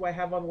y's do I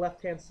have on the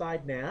left-hand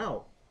side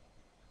now?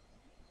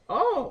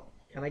 Oh,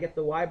 can I get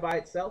the y by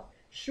itself?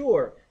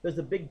 Sure, there's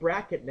a big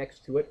bracket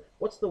next to it.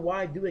 What's the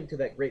y doing to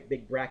that great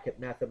big bracket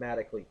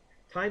mathematically?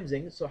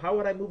 Timesing, so how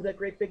would I move that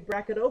great big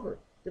bracket over?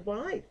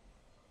 Divide.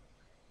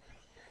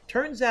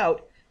 Turns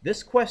out,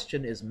 this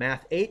question is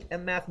Math 8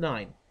 and Math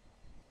 9.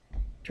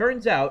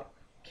 Turns out,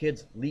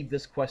 kids leave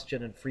this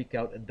question and freak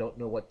out and don't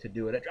know what to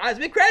do. It drives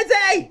me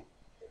crazy!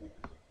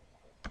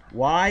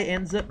 Y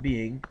ends up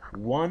being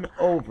 1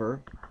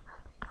 over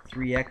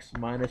 3x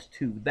minus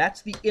 2.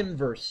 That's the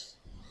inverse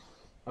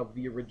of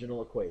the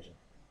original equation.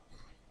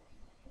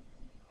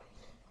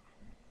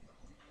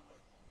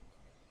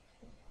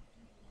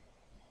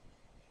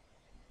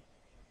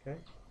 Okay.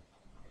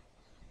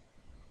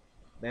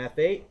 Math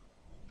 8,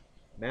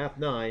 Math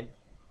 9,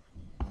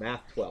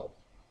 Math 12.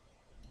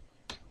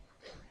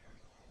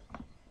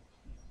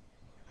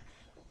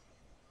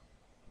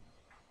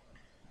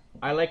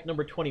 I like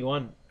number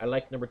 21. I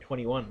like number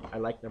 21. I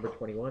like number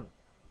 21.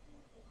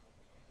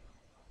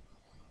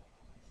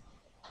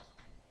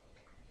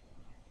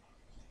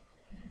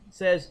 It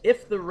says,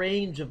 if the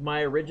range of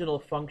my original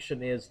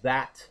function is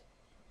that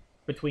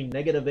between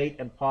 -8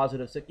 and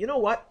 +6, you know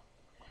what?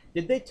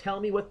 Did they tell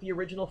me what the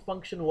original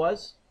function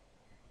was?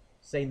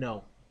 Say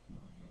no.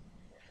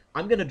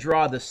 I'm going to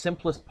draw the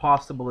simplest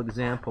possible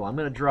example. I'm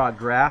going to draw a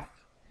graph,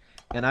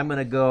 and I'm going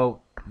to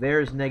go,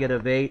 there's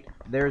 -8,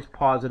 there's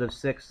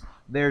 +6,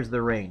 there's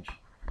the range.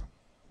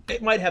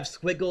 It might have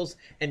squiggles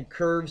and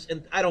curves,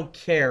 and I don't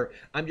care.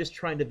 I'm just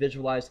trying to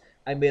visualize.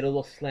 I made a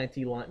little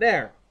slanty line.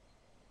 There.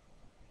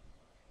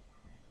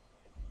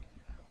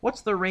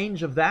 What's the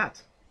range of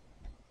that?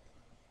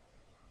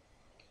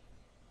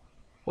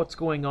 What's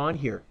going on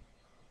here?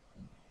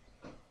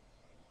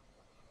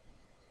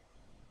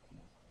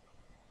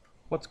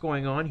 What's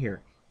going on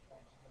here?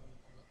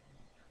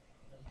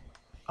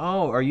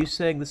 Oh, are you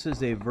saying this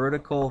is a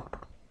vertical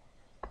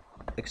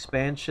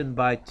expansion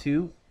by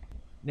 2?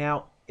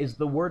 Now, is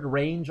the word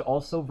range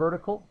also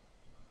vertical?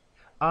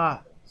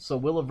 Ah, so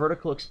will a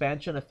vertical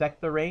expansion affect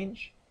the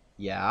range?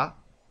 Yeah.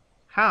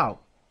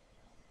 How?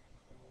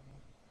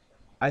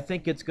 I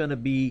think it's going to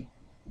be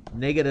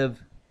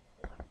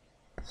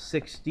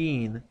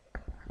 -16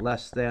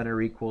 less than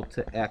or equal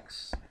to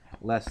x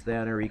less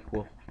than or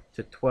equal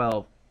to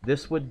 12.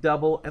 This would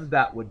double and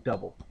that would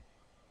double.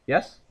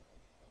 Yes?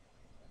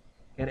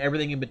 And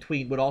everything in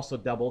between would also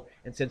double,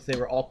 and since they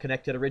were all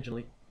connected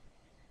originally,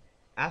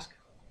 ask.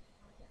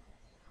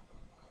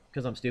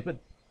 Because I'm stupid.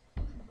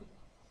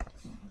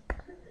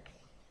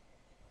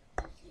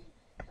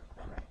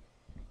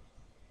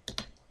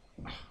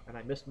 And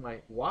I missed my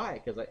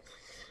why because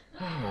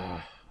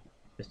I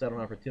missed out on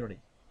an opportunity.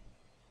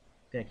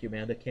 Thank you,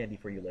 Amanda. Candy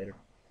for you later.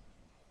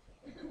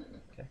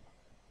 Okay.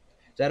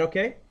 Is that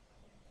okay?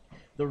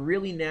 The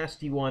really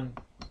nasty one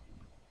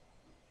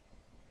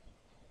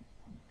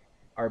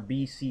are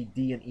B, C,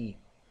 D, and E.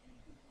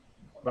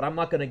 But I'm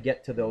not going to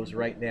get to those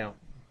right now.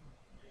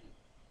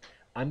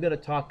 I'm going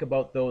to talk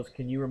about those.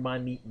 Can you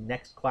remind me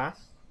next class?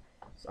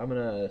 So I'm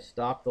going to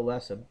stop the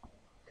lesson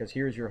because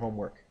here's your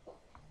homework.